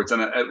backwards and forwards,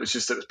 and it was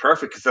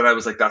perfect, because then I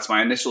was like, that's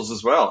my initials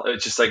as well.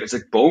 It's like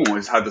boom, I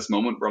just had this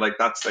moment where like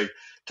that's like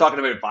talking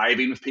about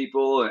vibing with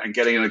people and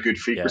getting in a good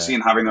frequency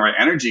and having the right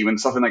energy. When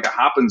something like that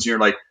happens, you're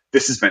like,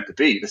 this is meant to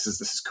be. This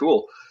is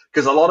cool.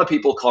 Because a lot of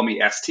people call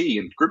me ST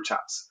in group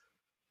chats,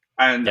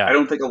 and I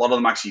don't think a lot of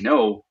them actually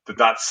know that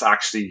that's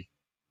actually,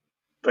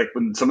 like,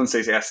 when someone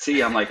says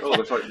ST, I'm like,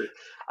 oh,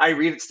 I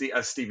read it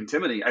as Stephen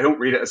Timoney. I don't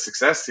read it as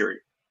success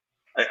theory.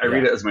 I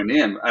read it as my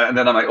name, and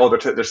then I'm like, oh,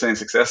 they're saying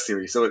success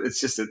theory. So it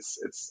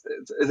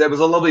was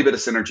a lovely bit of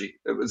synergy.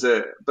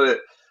 But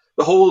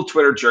the whole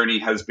Twitter journey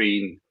has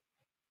been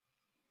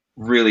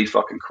really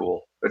fucking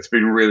cool. It's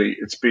been really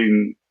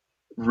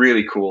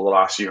cool the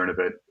last year and a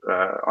bit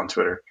on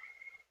Twitter.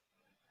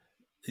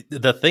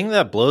 The thing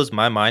that blows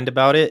my mind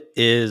about it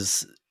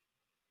is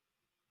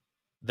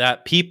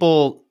that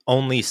people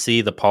only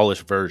see the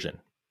polished version,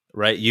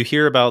 right? You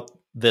hear about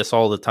this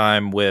all the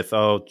time with,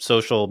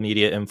 social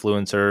media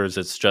influencers.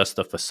 It's just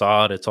a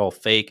facade. It's all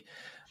fake.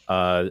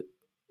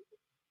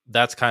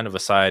 That's kind of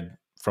aside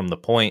from the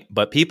point,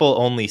 but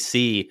people only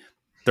see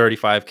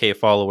 35K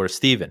follower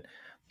Steven.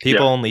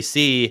 People only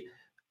see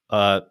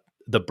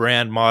the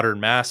brand Modern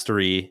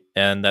Mastery,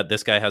 and that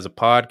this guy has a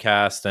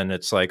podcast, and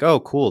it's like, oh,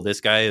 cool. This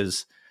guy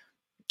is,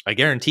 I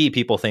guarantee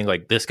people think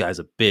like this guy's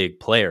a big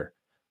player,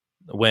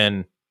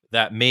 when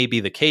that may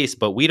be the case,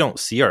 but we don't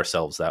see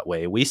ourselves that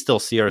way. We still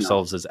see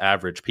ourselves as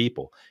average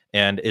people.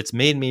 And it's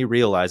made me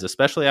realize,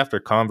 especially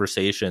after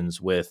conversations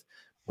with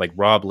like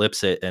Rob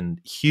Lipsett and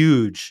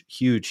huge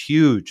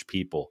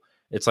people,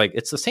 it's like,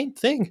 it's the same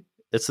thing.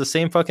 It's the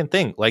same fucking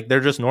thing. Like, they're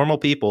just normal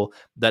people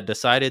that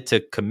decided to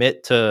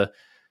commit to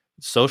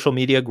social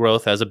media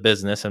growth as a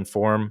business and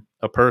form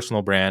a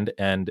personal brand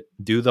and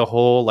do the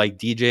whole like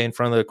DJ in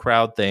front of the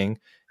crowd thing,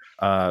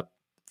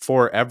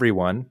 for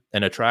everyone,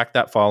 and attract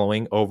that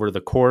following over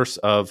the course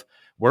of,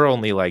 we're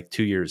only like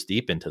 2 years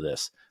deep into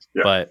this,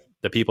 but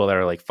the people that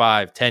are like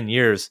 5-10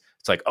 years,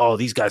 it's like, oh,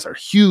 these guys are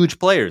huge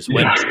players,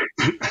 when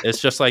it's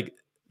just like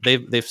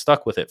they've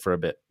stuck with it for a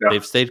bit.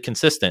 They've stayed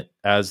consistent,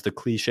 as the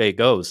cliche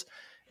goes,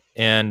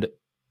 and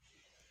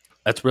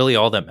that's really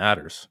all that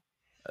matters.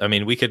 I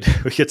mean, we could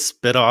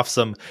spit off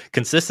some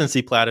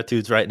consistency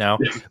platitudes right now,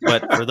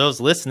 but for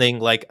those listening,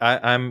 like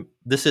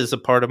this is a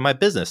part of my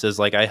business, is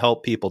like, I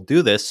help people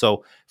do this.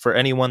 So for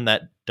anyone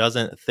that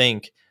doesn't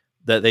think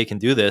that they can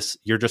do this,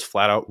 you're just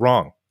flat out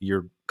wrong.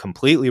 You're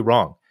completely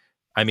wrong.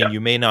 I mean,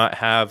 you may not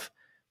have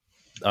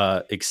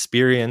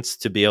experience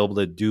to be able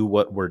to do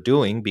what we're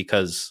doing,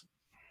 because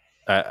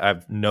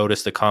I've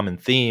noticed a common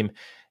theme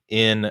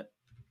in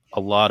a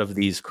lot of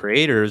these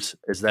creators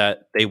is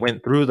that they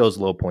went through those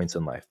low points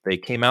in life. They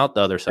came out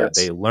the other side.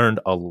 They learned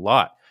a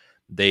lot.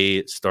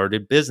 They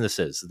started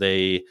businesses.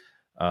 They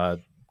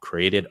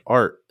created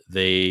art.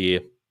 They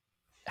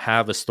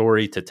have a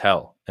story to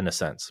tell, in a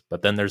sense.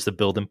 But then there's the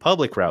build in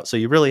public route. So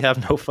you really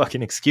have no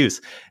fucking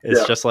excuse.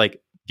 It's just like,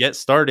 get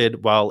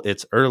started while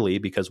it's early,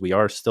 because we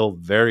are still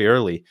very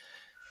early,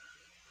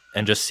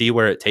 and just see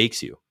where it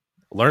takes you.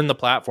 Learn the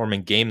platform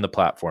and game the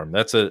platform.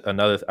 That's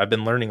another. I've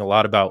been learning a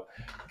lot about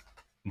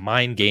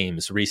mind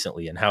games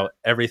recently, and how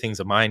everything's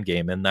a mind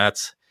game, and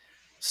that's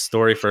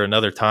story for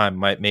another time.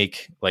 Might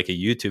make like a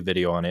YouTube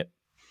video on it,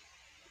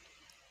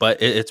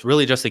 but it's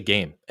really just a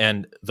game.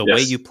 And the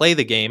way you play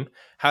the game,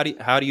 how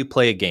do you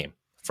play a game?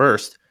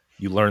 First,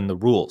 you learn the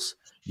rules,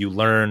 you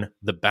learn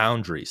the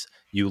boundaries,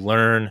 you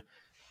learn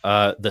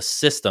the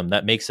system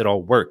that makes it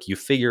all work. You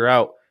figure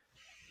out,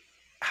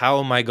 how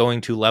am I going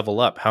to level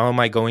up? How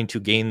am I going to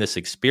gain this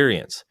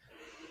experience?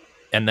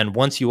 And then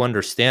once you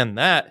understand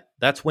that,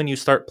 that's when you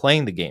start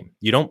playing the game.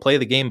 You don't play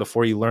the game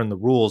before you learn the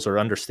rules or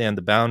understand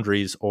the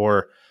boundaries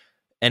or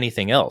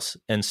anything else.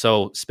 And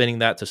so spinning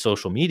that to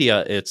social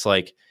media, it's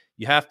like,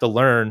 you have to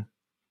learn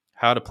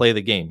how to play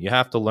the game. You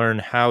have to learn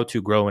how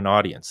to grow an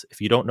audience.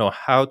 If you don't know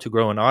how to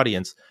grow an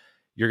audience,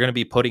 you're going to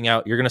be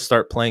you're going to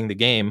start playing the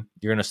game.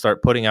 You're going to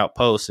start putting out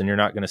posts, and you're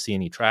not going to see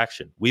any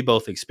traction. We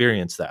both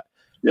experienced that.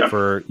 Yeah.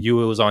 For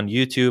you, it was on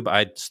YouTube.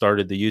 I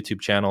started the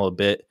YouTube channel a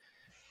bit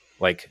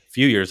like a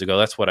few years ago.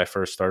 That's what I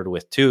first started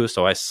with too.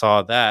 So I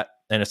saw that,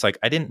 and it's like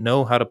I didn't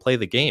know how to play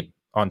the game.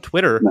 On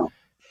Twitter, No.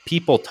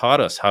 people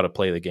taught us how to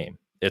play the game.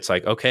 It's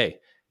like, okay,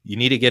 you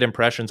need to get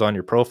impressions on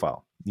your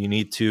profile. You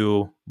need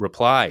to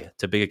reply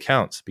to big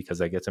accounts because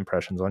that gets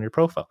impressions on your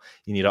profile.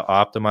 You need to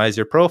optimize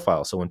your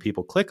profile so when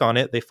people click on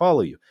it, they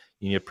follow you.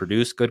 You need to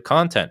produce good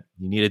content.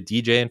 You need a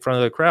DJ in front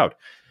of the crowd.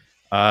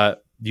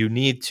 You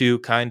need to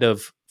kind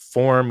of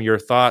form your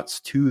thoughts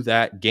to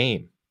that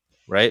game,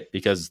 right?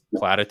 Because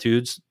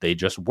platitudes, they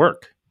just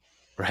work,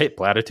 right?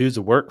 Platitudes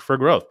work for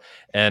growth.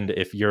 And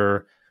if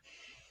you're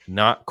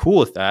not cool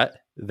with that,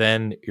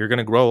 then you're going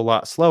to grow a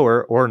lot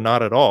slower or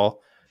not at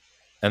all.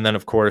 And then,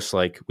 of course,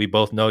 like we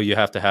both know, you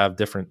have to have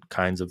different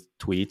kinds of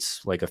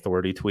tweets, like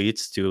authority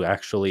tweets, to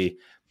actually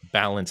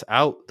balance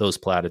out those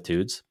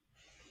platitudes.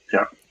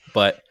 Yeah.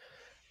 But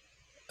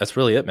that's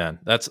really it, man.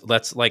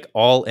 That's like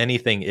all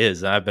anything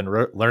is. And I've been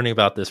learning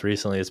about this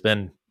recently. It's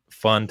been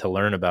fun to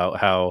learn about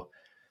how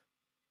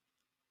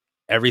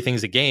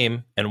everything's a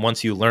game. And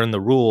once you learn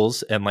the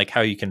rules and like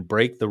how you can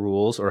break the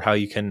rules or how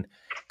you can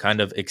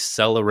kind of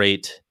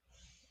accelerate,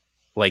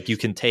 like you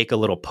can take a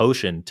little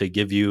potion to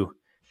give you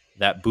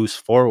that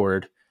boost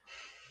forward,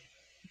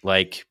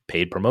 like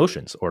paid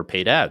promotions or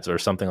paid ads or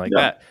something like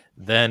that,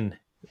 then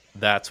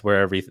that's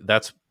where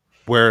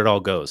it all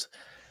goes.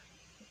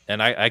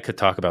 And I could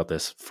talk about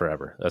this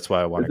forever. That's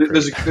why I want to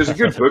create. There's a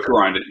good book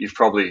around it. You've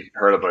probably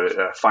heard about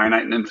it,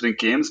 Finite and Infinite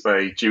Games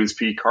by James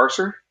P.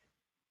 Carcer.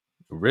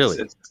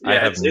 Really? I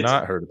have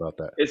not heard about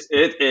that.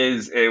 It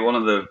is one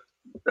of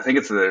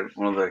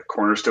the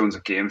cornerstones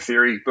of game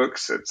theory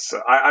books. It's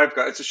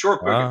a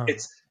short book.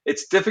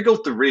 It's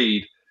difficult to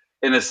read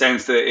in a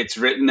sense that it's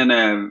written in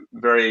a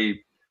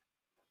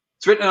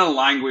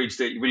language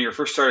that when you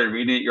first started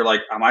reading it, you're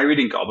like, am I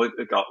reading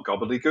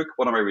gobbledygook?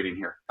 What am I reading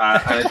here?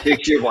 And it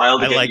takes you a while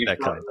to get like that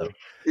concept.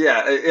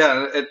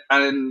 Yeah.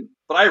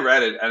 But I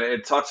read it, and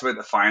it talks about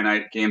the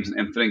finite games and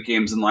infinite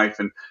games in life.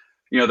 And,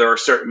 there are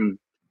certain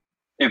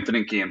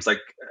infinite games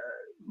like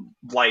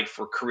life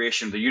or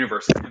creation of the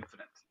universe is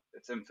infinite.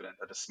 It's infinite.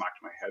 I just smacked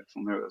my head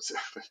from there. It's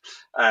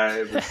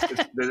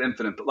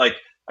infinite. But like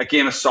a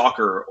game of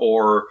soccer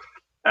or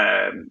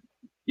a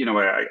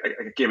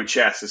game of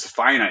chess is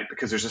finite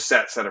because there's a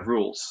set of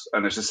rules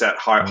and there's a set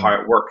how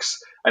it works,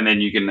 and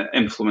then you can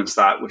influence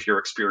that with your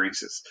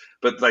experiences.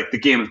 But like the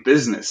game of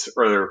business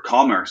or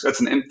commerce,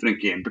 that's an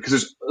infinite game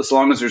because as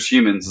long as there's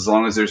humans, as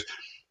long as there's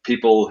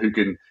people who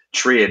can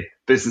trade,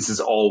 business is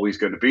always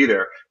going to be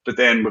there. But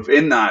then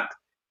within that,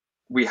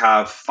 we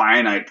have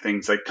finite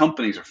things like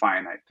companies are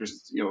finite.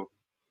 There's,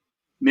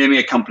 name me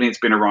a company that's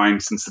been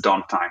around since the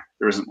dawn of time.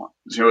 There isn't one.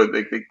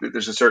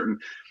 There's a certain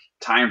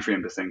time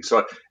frame to things.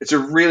 So it's a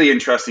really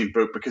interesting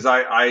book because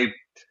I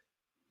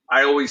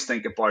always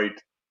think about,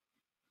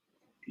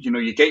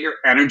 you get your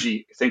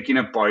energy thinking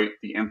about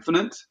the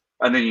infinite,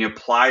 and then you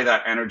apply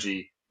that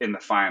energy in the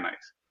finite.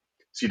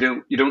 So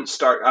you don't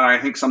start. And I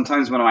think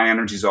sometimes when my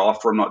energy's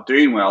off or I'm not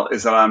doing well,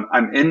 is that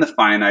I'm in the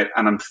finite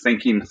and I'm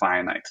thinking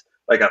finite,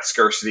 like that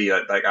scarcity.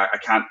 Like I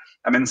can't.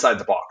 I'm inside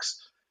the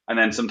box. And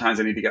then sometimes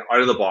I need to get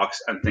out of the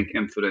box and think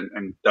infinite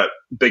and that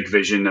big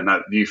vision and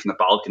that view from the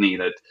balcony,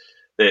 that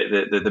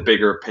the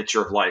bigger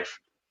picture of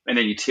life. And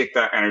then you take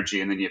that energy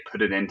and then you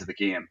put it into the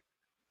game.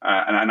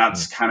 And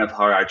that's kind of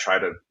how I try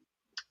to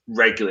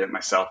regulate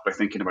myself, by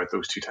thinking about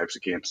those two types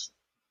of games.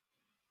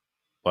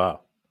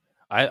 Wow.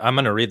 I'm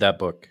going to read that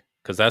book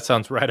because that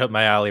sounds right up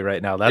my alley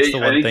right now. That's the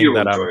one thing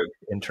that I'm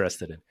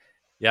interested in.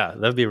 Yeah,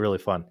 that'd be really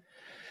fun.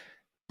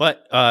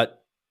 But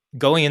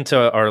going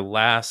into our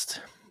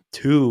last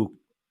two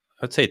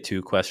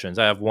questions.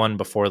 I have one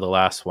before the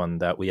last one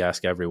that we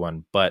ask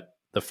everyone. But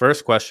the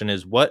first question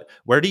is,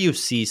 where do you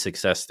see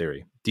success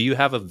theory? Do you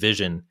have a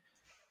vision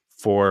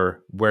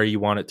for where you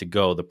want it to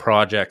go, the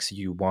projects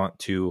you want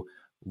to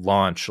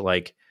launch,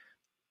 like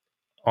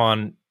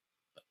on,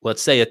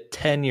 let's say, a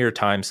 10-year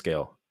time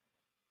scale?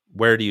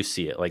 Where do you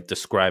see it? Like,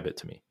 describe it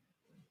to me.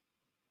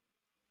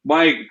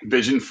 My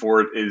vision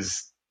for it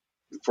is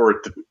for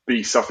it to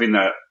be something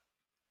that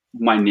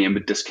my name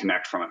would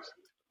disconnect from it.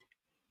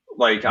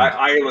 Like,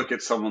 I look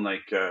at someone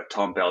like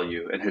Tom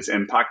Bellew and his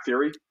impact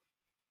theory,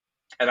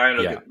 and I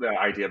look at the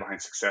idea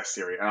behind success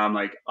theory, and I'm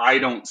like, I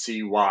don't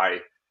see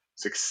why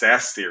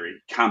success theory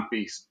can't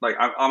be like,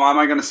 am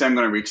I going to say I'm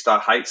going to reach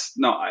that heights?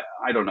 No,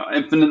 I don't know.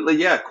 Infinitely,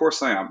 yeah, of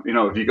course I am.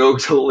 If you go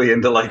totally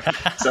into like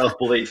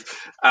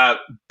self-belief,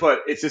 but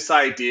it's this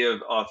idea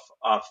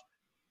of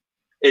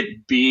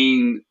it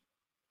being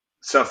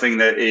something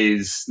that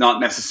is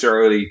not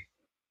necessarily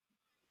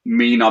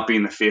me not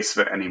being the face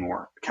of it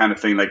anymore, kind of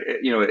thing. Like,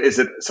 is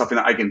it something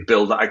that I can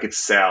build, that I could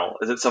sell?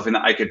 Is it something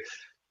that I could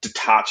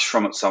detach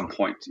from at some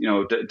point?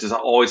 Does it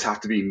always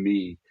have to be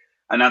me?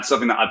 And that's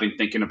something that I've been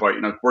thinking about.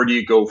 Where do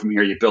you go from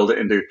here? You build it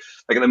into,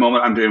 like, at the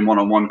moment I'm doing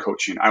one-on-one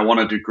coaching. I want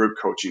to do group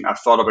coaching. I've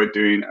thought about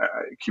doing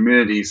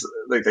communities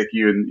like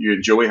you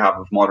and Joey have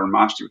with Modern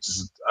Mastery, which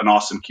is an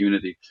awesome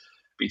community,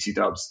 BT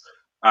Dubs.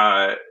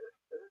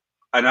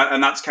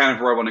 and that's kind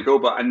of where I want to go.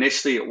 But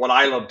initially, what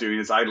I love doing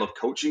is I love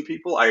coaching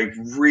people. I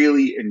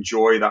really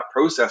enjoy that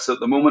process. So at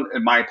the moment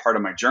in my part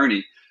of my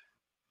journey,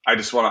 I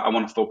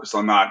want to focus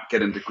on that,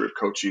 get into group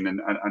coaching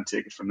and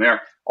take it from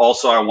there.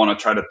 Also, I want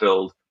to try to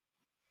build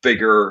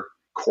bigger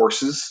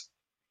courses,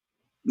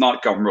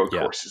 not Gumroad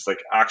courses, like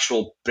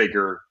actual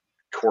bigger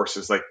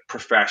courses, like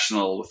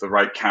professional with the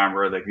right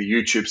camera, like the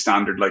YouTube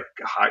standard, like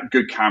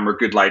good camera,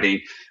 good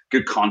lighting,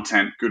 good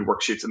content, good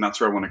worksheets. And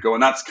that's where I want to go.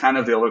 And that's kind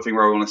of the other thing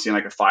where I want to see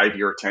like a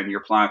 5-year or 10-year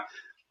plan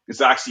is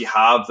to actually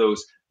have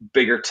those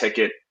bigger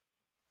ticket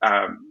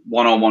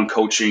one-on-one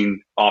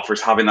coaching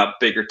offers, having that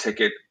bigger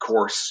ticket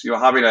course,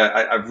 having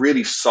a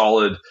really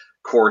solid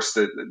course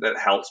that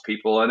helps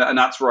people. And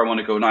that's where I want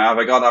to go now. Have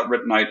I got that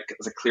written out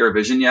as a clear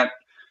vision yet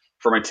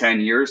for my 10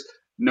 years?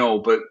 No,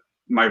 but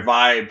my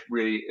vibe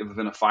really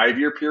within a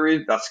 5-year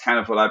period, that's kind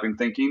of what I've been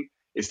thinking,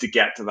 is to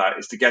get to that,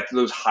 is to get to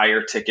those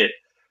higher ticket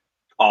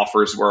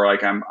offers where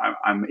like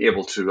I'm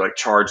able to like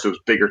charge those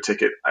bigger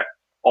ticket.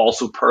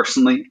 Also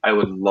personally, I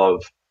would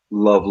love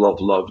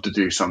to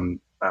do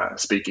some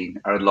speaking.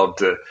 I would love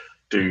to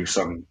do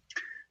some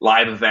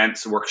live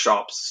events,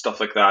 workshops, stuff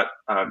like that.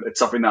 It's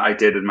something that I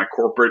did in my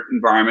corporate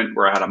environment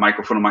where I had a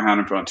microphone in my hand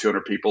in front of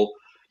 200 people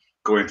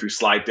going through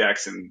slide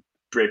decks and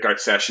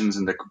breakout sessions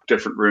in the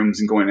different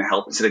rooms and going and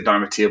helping, sitting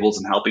down at tables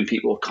and helping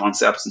people with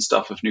concepts and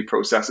stuff, with new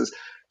processes.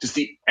 Just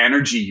the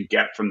energy you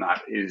get from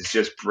that is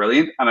just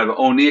brilliant. And I've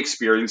only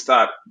experienced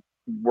that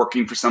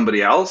working for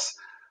somebody else.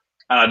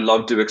 And I'd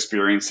love to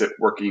experience it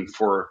working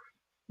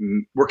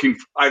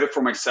either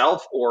for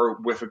myself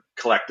or with a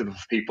collective of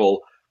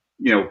people,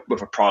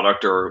 with a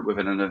product or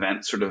within an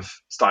event sort of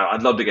style.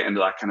 I'd love to get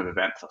into that kind of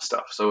event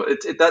stuff. So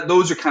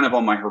those are kind of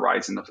on my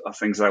horizon of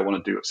things that I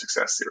want to do with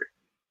Success Theory.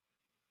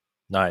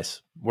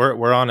 Nice.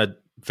 We're on a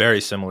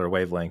very similar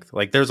wavelength.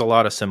 Like there's a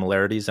lot of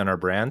similarities in our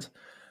brand,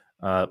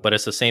 but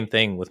it's the same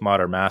thing with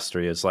Modern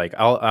Mastery. Is like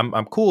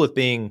I'm cool with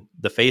being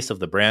the face of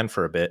the brand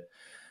for a bit,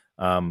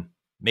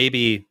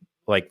 maybe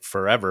like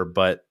forever.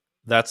 But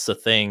that's the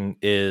thing,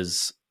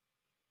 is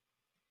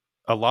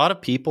a lot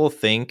of people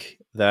think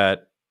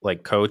that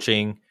like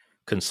coaching,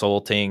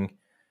 consulting,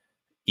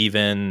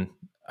 even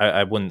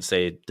I wouldn't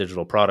say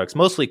digital products,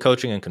 mostly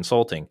coaching and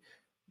consulting,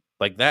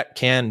 like that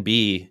can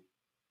be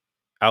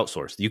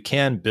outsourced. You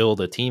can build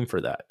a team for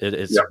that.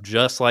 It's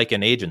just like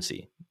an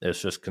agency.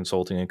 It's just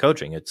consulting and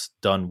coaching. It's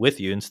done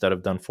with you instead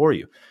of done for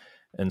you.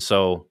 And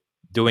so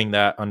doing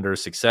that under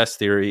Success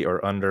Theory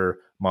or under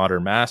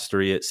Modern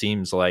Mastery, it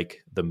seems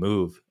like the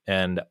move.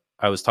 And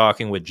I was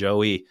talking with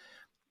Joey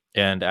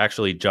and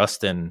actually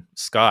Justin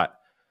Scott,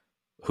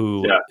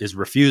 who is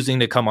refusing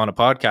to come on a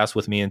podcast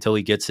with me until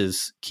he gets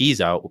his keys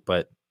out,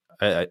 but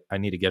I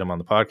need to get him on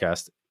the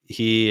podcast.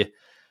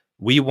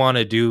 We want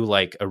to do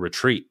like a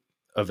retreat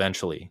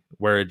eventually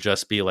where it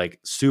just be like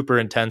super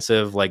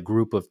intensive, like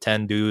group of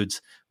 10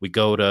 dudes. We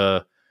go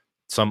to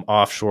some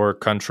offshore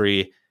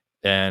country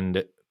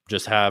and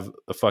just have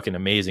a fucking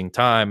amazing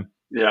time.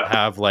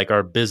 Have like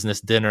our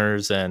business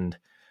dinners and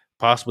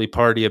possibly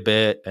party a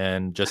bit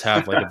and just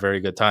have like a very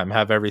good time,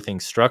 have everything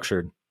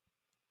structured.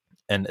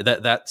 And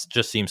that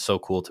just seems so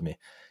cool to me.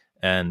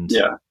 And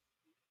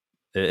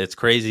it's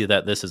crazy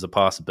that this is a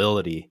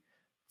possibility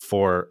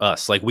for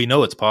us. Like we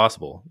know it's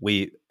possible.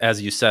 We,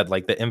 as you said,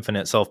 like the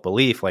infinite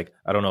self-belief, like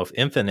I don't know if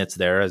infinite's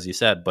there, as you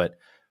said, but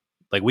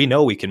like we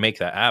know we can make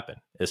that happen.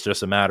 It's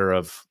just a matter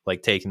of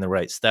like taking the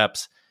right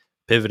steps,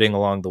 pivoting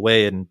along the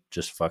way, and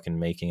just fucking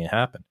making it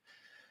happen.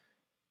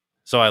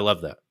 So I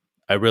love that.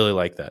 I really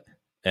like that.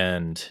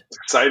 And it's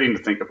exciting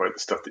to think about the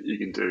stuff that you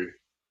can do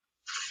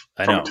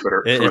from a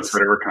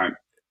Twitter account.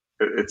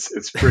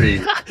 It's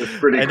pretty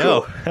I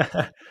know.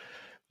 Cool.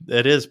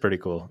 It is pretty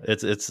cool.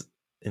 It's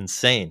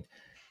insane.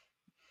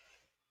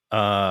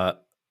 I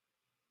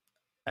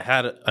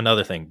had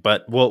another thing,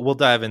 but we'll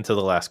dive into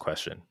the last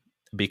question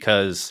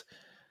because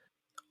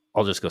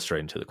I'll just go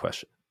straight into the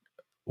question.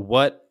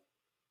 What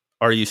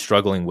are you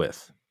struggling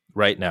with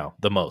right now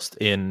the most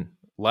in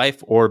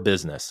life or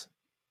business?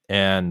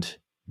 And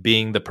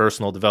being the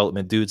personal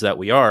development dudes that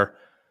we are,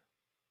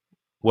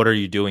 what are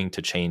you doing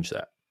to change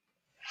that?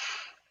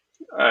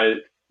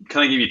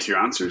 Can I give you two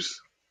answers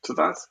to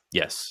that?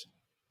 Yes.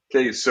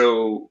 Okay,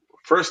 so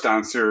first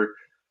answer,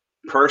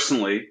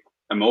 personally,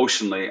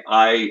 emotionally,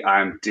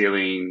 I'm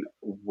dealing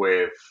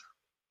with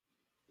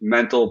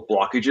mental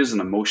blockages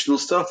and emotional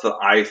stuff that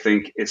I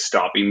think is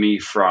stopping me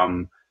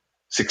from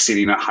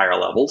succeeding at higher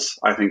levels.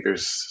 I think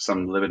there's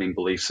some limiting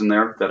beliefs in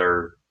there that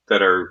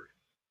are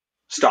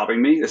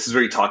stopping me. This is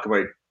where you talk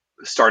about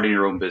starting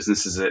your own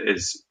business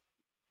is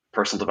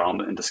personal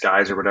development in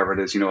disguise or whatever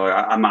it is.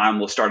 A man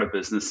will start a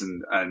business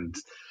and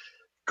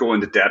go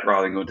into debt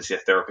rather than going to see a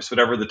therapist,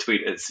 whatever the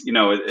tweet is.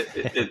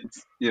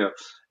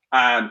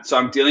 So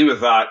I'm dealing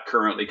with that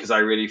currently because I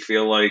really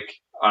feel like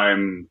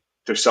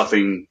there's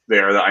something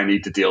there that I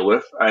need to deal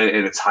with,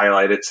 and it's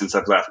highlighted since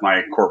I've left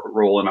my corporate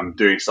role and I'm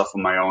doing stuff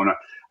on my own.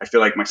 I feel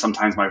like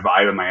sometimes my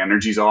vibe and my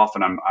energy's off,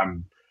 and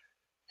I'm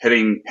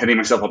hitting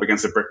myself up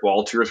against a brick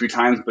wall 2 or 3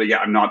 times. But yeah,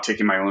 I'm not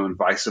taking my own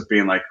advice of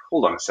being like,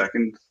 hold on a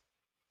second,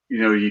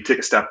 you take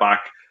a step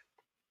back,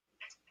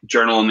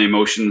 journal on the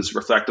emotions,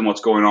 reflect on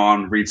what's going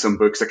on, read some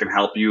books that can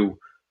help you,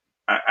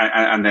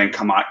 and then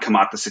come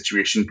at the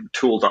situation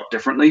tooled up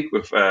differently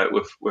with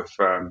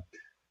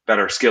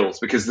better skills,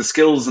 because the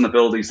skills and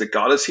abilities that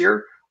got us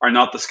here are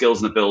not the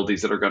skills and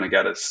abilities that are going to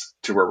get us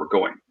to where we're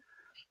going.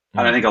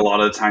 And I think a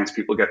lot of the times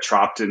people get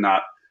trapped in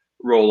that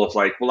role of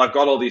like, well, I've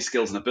got all these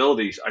skills and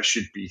abilities, I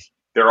should be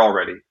there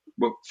already.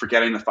 But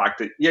forgetting the fact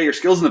that, yeah, your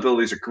skills and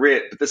abilities are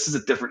great, but this is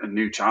a different and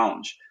new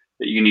challenge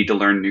that you need to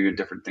learn new and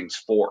different things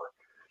for.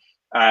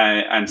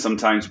 And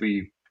sometimes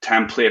we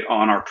template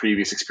on our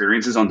previous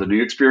experiences onto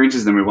new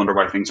experiences, and then we wonder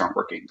why things aren't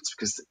working. It's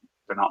because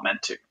they're not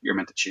meant to. You're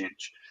meant to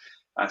change.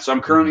 So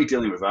I'm currently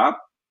dealing with that.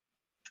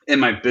 In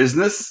my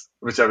business,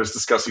 which I was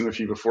discussing with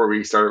you before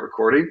we started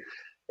recording,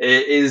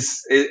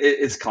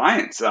 is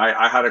clients.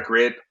 I had a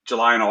great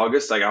July and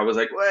August. Like I was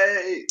like,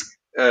 wait,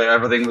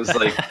 everything was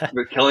like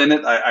killing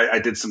it. I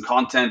did some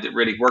content. It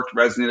really worked,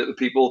 resonated with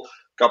people,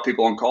 got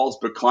people on calls,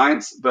 but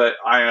clients. But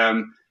I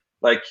am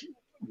like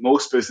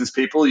most business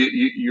people,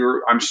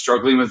 I'm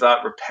struggling with that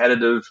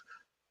repetitive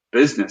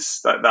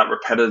business, that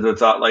repetitive,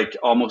 that like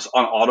almost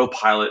on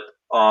autopilot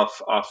of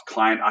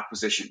client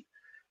acquisition.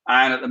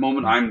 And at the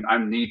moment,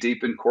 I'm knee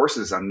deep in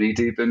courses. I'm knee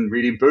deep in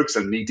reading books.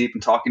 I'm knee deep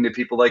in talking to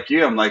people like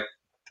you. I'm like,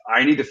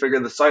 I need to figure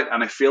this out.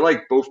 And I feel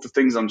like both the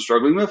things I'm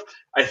struggling with,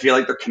 I feel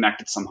like they're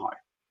connected somehow.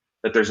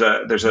 That there's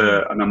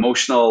an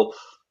emotional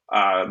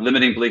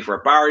limiting belief or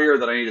a barrier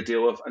that I need to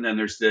deal with, and then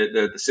there's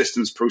the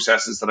systems,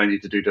 processes that I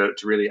need to do to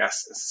really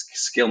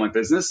scale my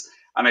business.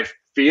 And I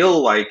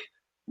feel like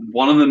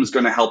one of them is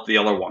going to help the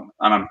other one,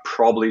 and I'm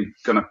probably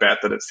going to bet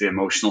that it's the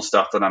emotional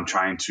stuff that I'm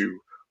trying to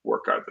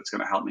work out that's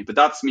going to help me. But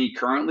that's me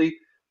currently,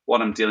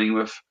 what I'm dealing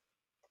with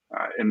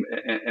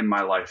in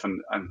my life,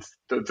 and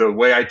the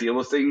way I deal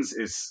with things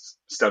is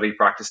study,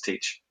 practice,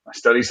 teach. I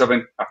study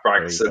something, I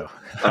practice it,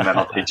 and then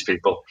I'll teach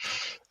people.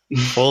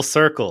 Full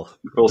circle.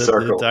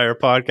 The entire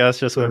podcast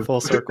just went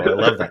full circle. I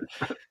love that.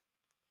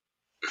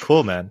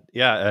 Cool, man.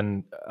 Yeah,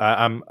 and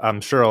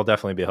I'm sure I'll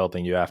definitely be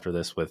helping you after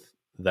this with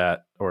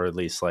that, or at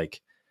least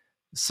like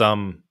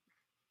some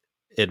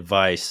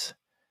advice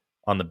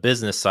on the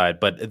business side.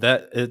 But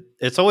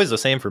it's always the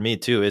same for me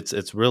too.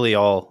 It's really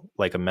all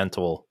like a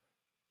mental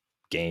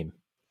game.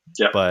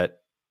 Yeah. But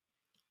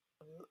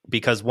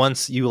because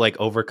once you like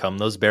overcome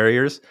those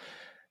barriers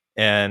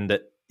and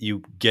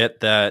you get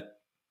that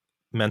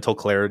mental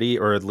clarity,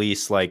 or at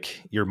least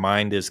like your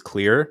mind is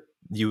clear,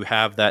 you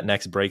have that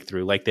next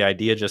breakthrough. Like the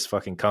idea just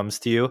fucking comes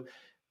to you,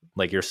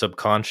 like your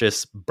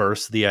subconscious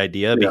bursts the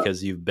idea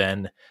because you've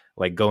been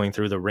like going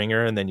through the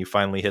ringer, and then you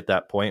finally hit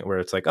that point where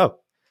it's like, oh,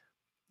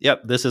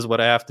 yep, this is what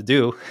I have to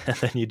do. And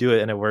then you do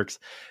it and it works.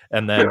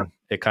 And then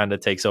it kind of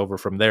takes over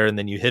from there. And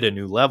then you hit a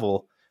new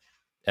level,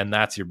 and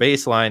that's your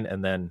baseline.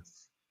 And then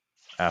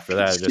after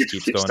that, it just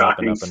keeps going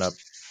stacking. Up and up and up.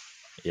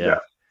 Yeah.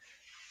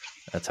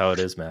 That's how it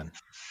is, man.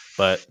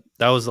 But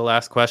that was the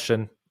last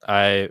question.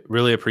 I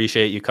really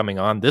appreciate you coming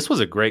on. This was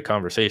a great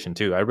conversation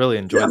too. I really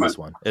enjoyed this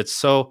one. It's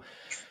so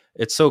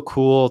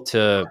cool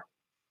to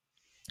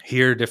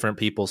hear different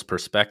people's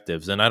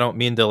perspectives. And I don't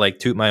mean to like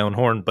toot my own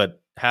horn,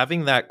 but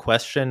having that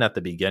question at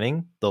the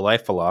beginning, the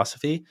life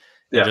philosophy,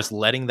 and just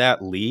letting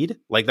that lead,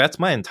 like that's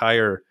my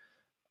entire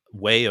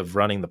way of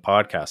running the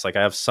podcast. Like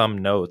I have some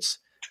notes,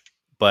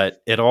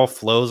 but it all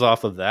flows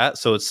off of that.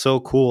 So it's so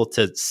cool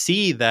to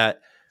see that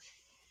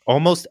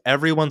almost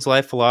everyone's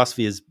life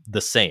philosophy is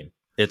the same.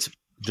 It's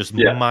just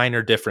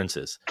minor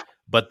differences.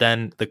 But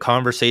then the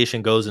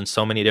conversation goes in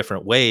so many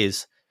different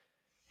ways.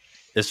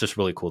 It's just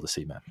really cool to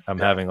see, man. I'm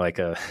having like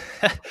a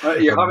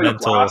you're having a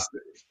blast.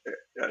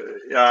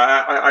 Yeah,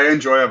 I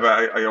enjoy it.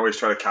 But I always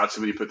try to catch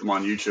them when you put them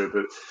on YouTube.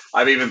 But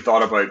I've even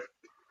thought about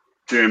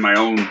doing my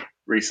own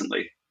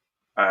recently.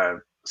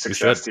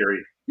 Success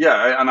theory.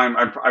 Yeah, and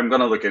I'm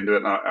going to look into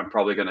it. And I'm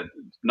probably going to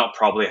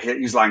I hate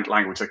use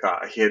language like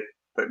that. I hate.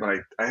 But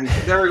when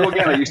there we go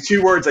again. I use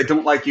two words I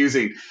don't like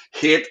using: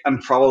 hate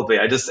and probably.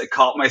 I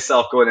caught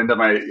myself going into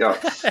my.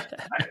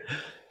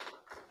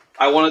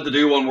 I wanted to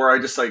do one where I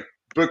just like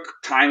book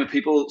time with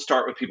people.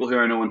 Start with people who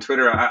I know on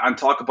Twitter and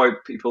talk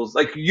about people's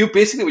like you.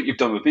 Basically, what you've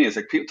done with me is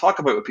like talk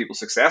about with people's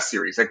success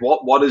series. Like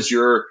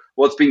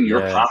what's been your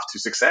path to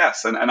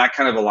success, and that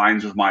kind of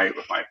aligns with my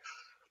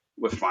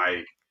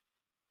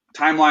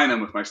timeline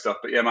and with my stuff.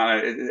 But yeah,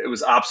 man, it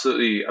was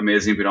absolutely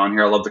amazing being on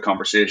here. I love the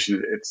conversation.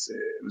 It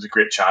was a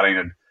great chatting,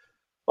 and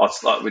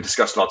we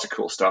discussed lots of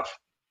cool stuff.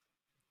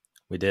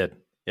 We did.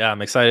 Yeah,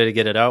 I'm excited to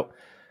get it out,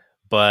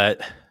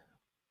 but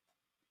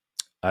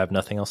I have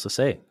nothing else to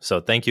say.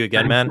 So thank you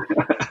again, man.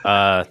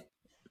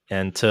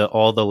 And to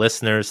all the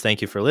listeners,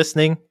 thank you for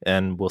listening,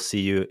 and we'll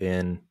see you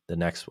in the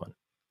next one.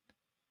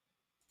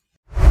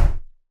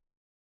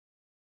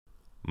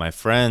 My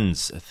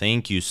friends,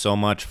 thank you so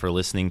much for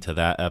listening to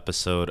that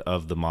episode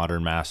of the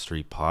Modern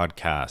Mastery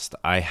Podcast.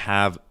 I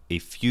have a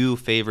few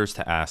favors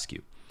to ask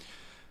you.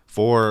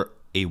 For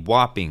a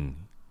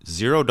whopping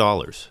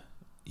 $0,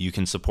 you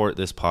can support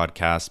this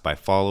podcast by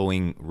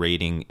following,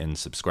 rating, and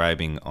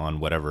subscribing on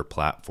whatever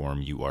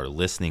platform you are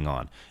listening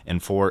on.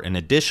 And for an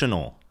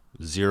additional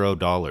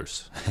 $0,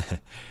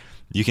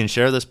 You can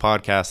share this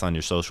podcast on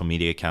your social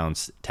media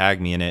accounts. Tag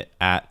me in it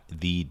at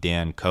the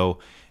Dan Co,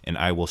 and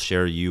I will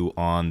share you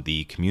on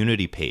the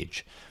community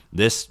page.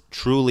 This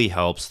truly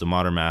helps the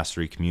Modern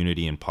Mastery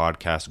community and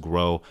podcast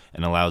grow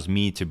and allows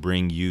me to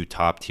bring you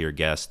top tier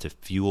guests to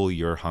fuel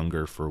your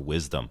hunger for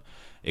wisdom.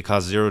 It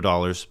costs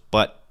 $0,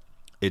 but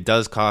it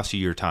does cost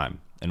you your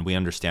time, and we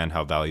understand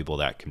how valuable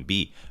that can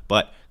be.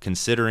 But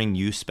considering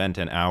you spent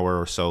an hour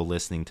or so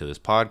listening to this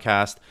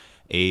podcast,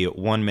 a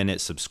 1-minute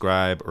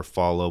subscribe or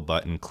follow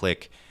button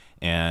click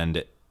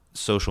and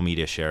social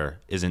media share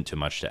isn't too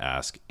much to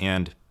ask.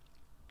 And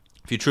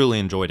if you truly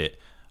enjoyed it,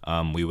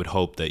 we would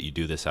hope that you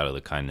do this out of the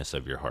kindness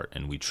of your heart,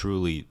 and we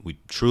truly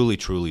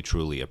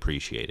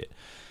appreciate it.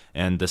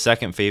 And the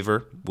second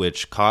favor,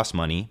 which costs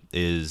money,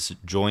 is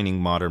joining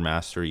Modern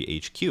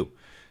Mastery HQ,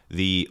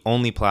 the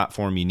only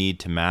platform you need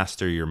to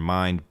master your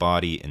mind,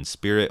 body, and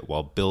spirit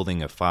while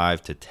building a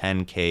 5 to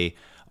 10K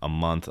a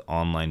month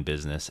online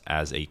business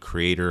as a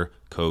creator,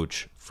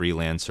 coach,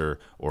 freelancer,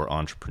 or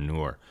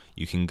entrepreneur.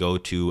 You can go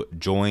to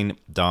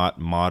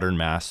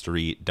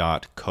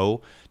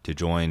join.modernmastery.co to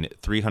join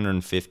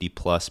 350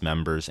 plus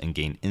members and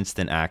gain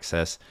instant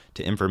access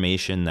to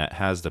information that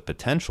has the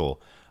potential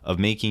of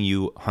making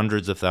you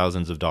hundreds of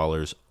thousands of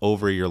dollars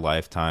over your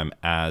lifetime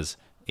as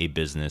a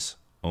business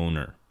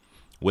owner.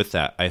 With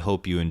that, I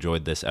hope you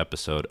enjoyed this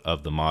episode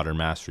of the Modern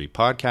Mastery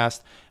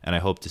Podcast, and I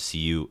hope to see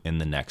you in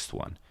the next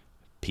one.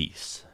 Peace.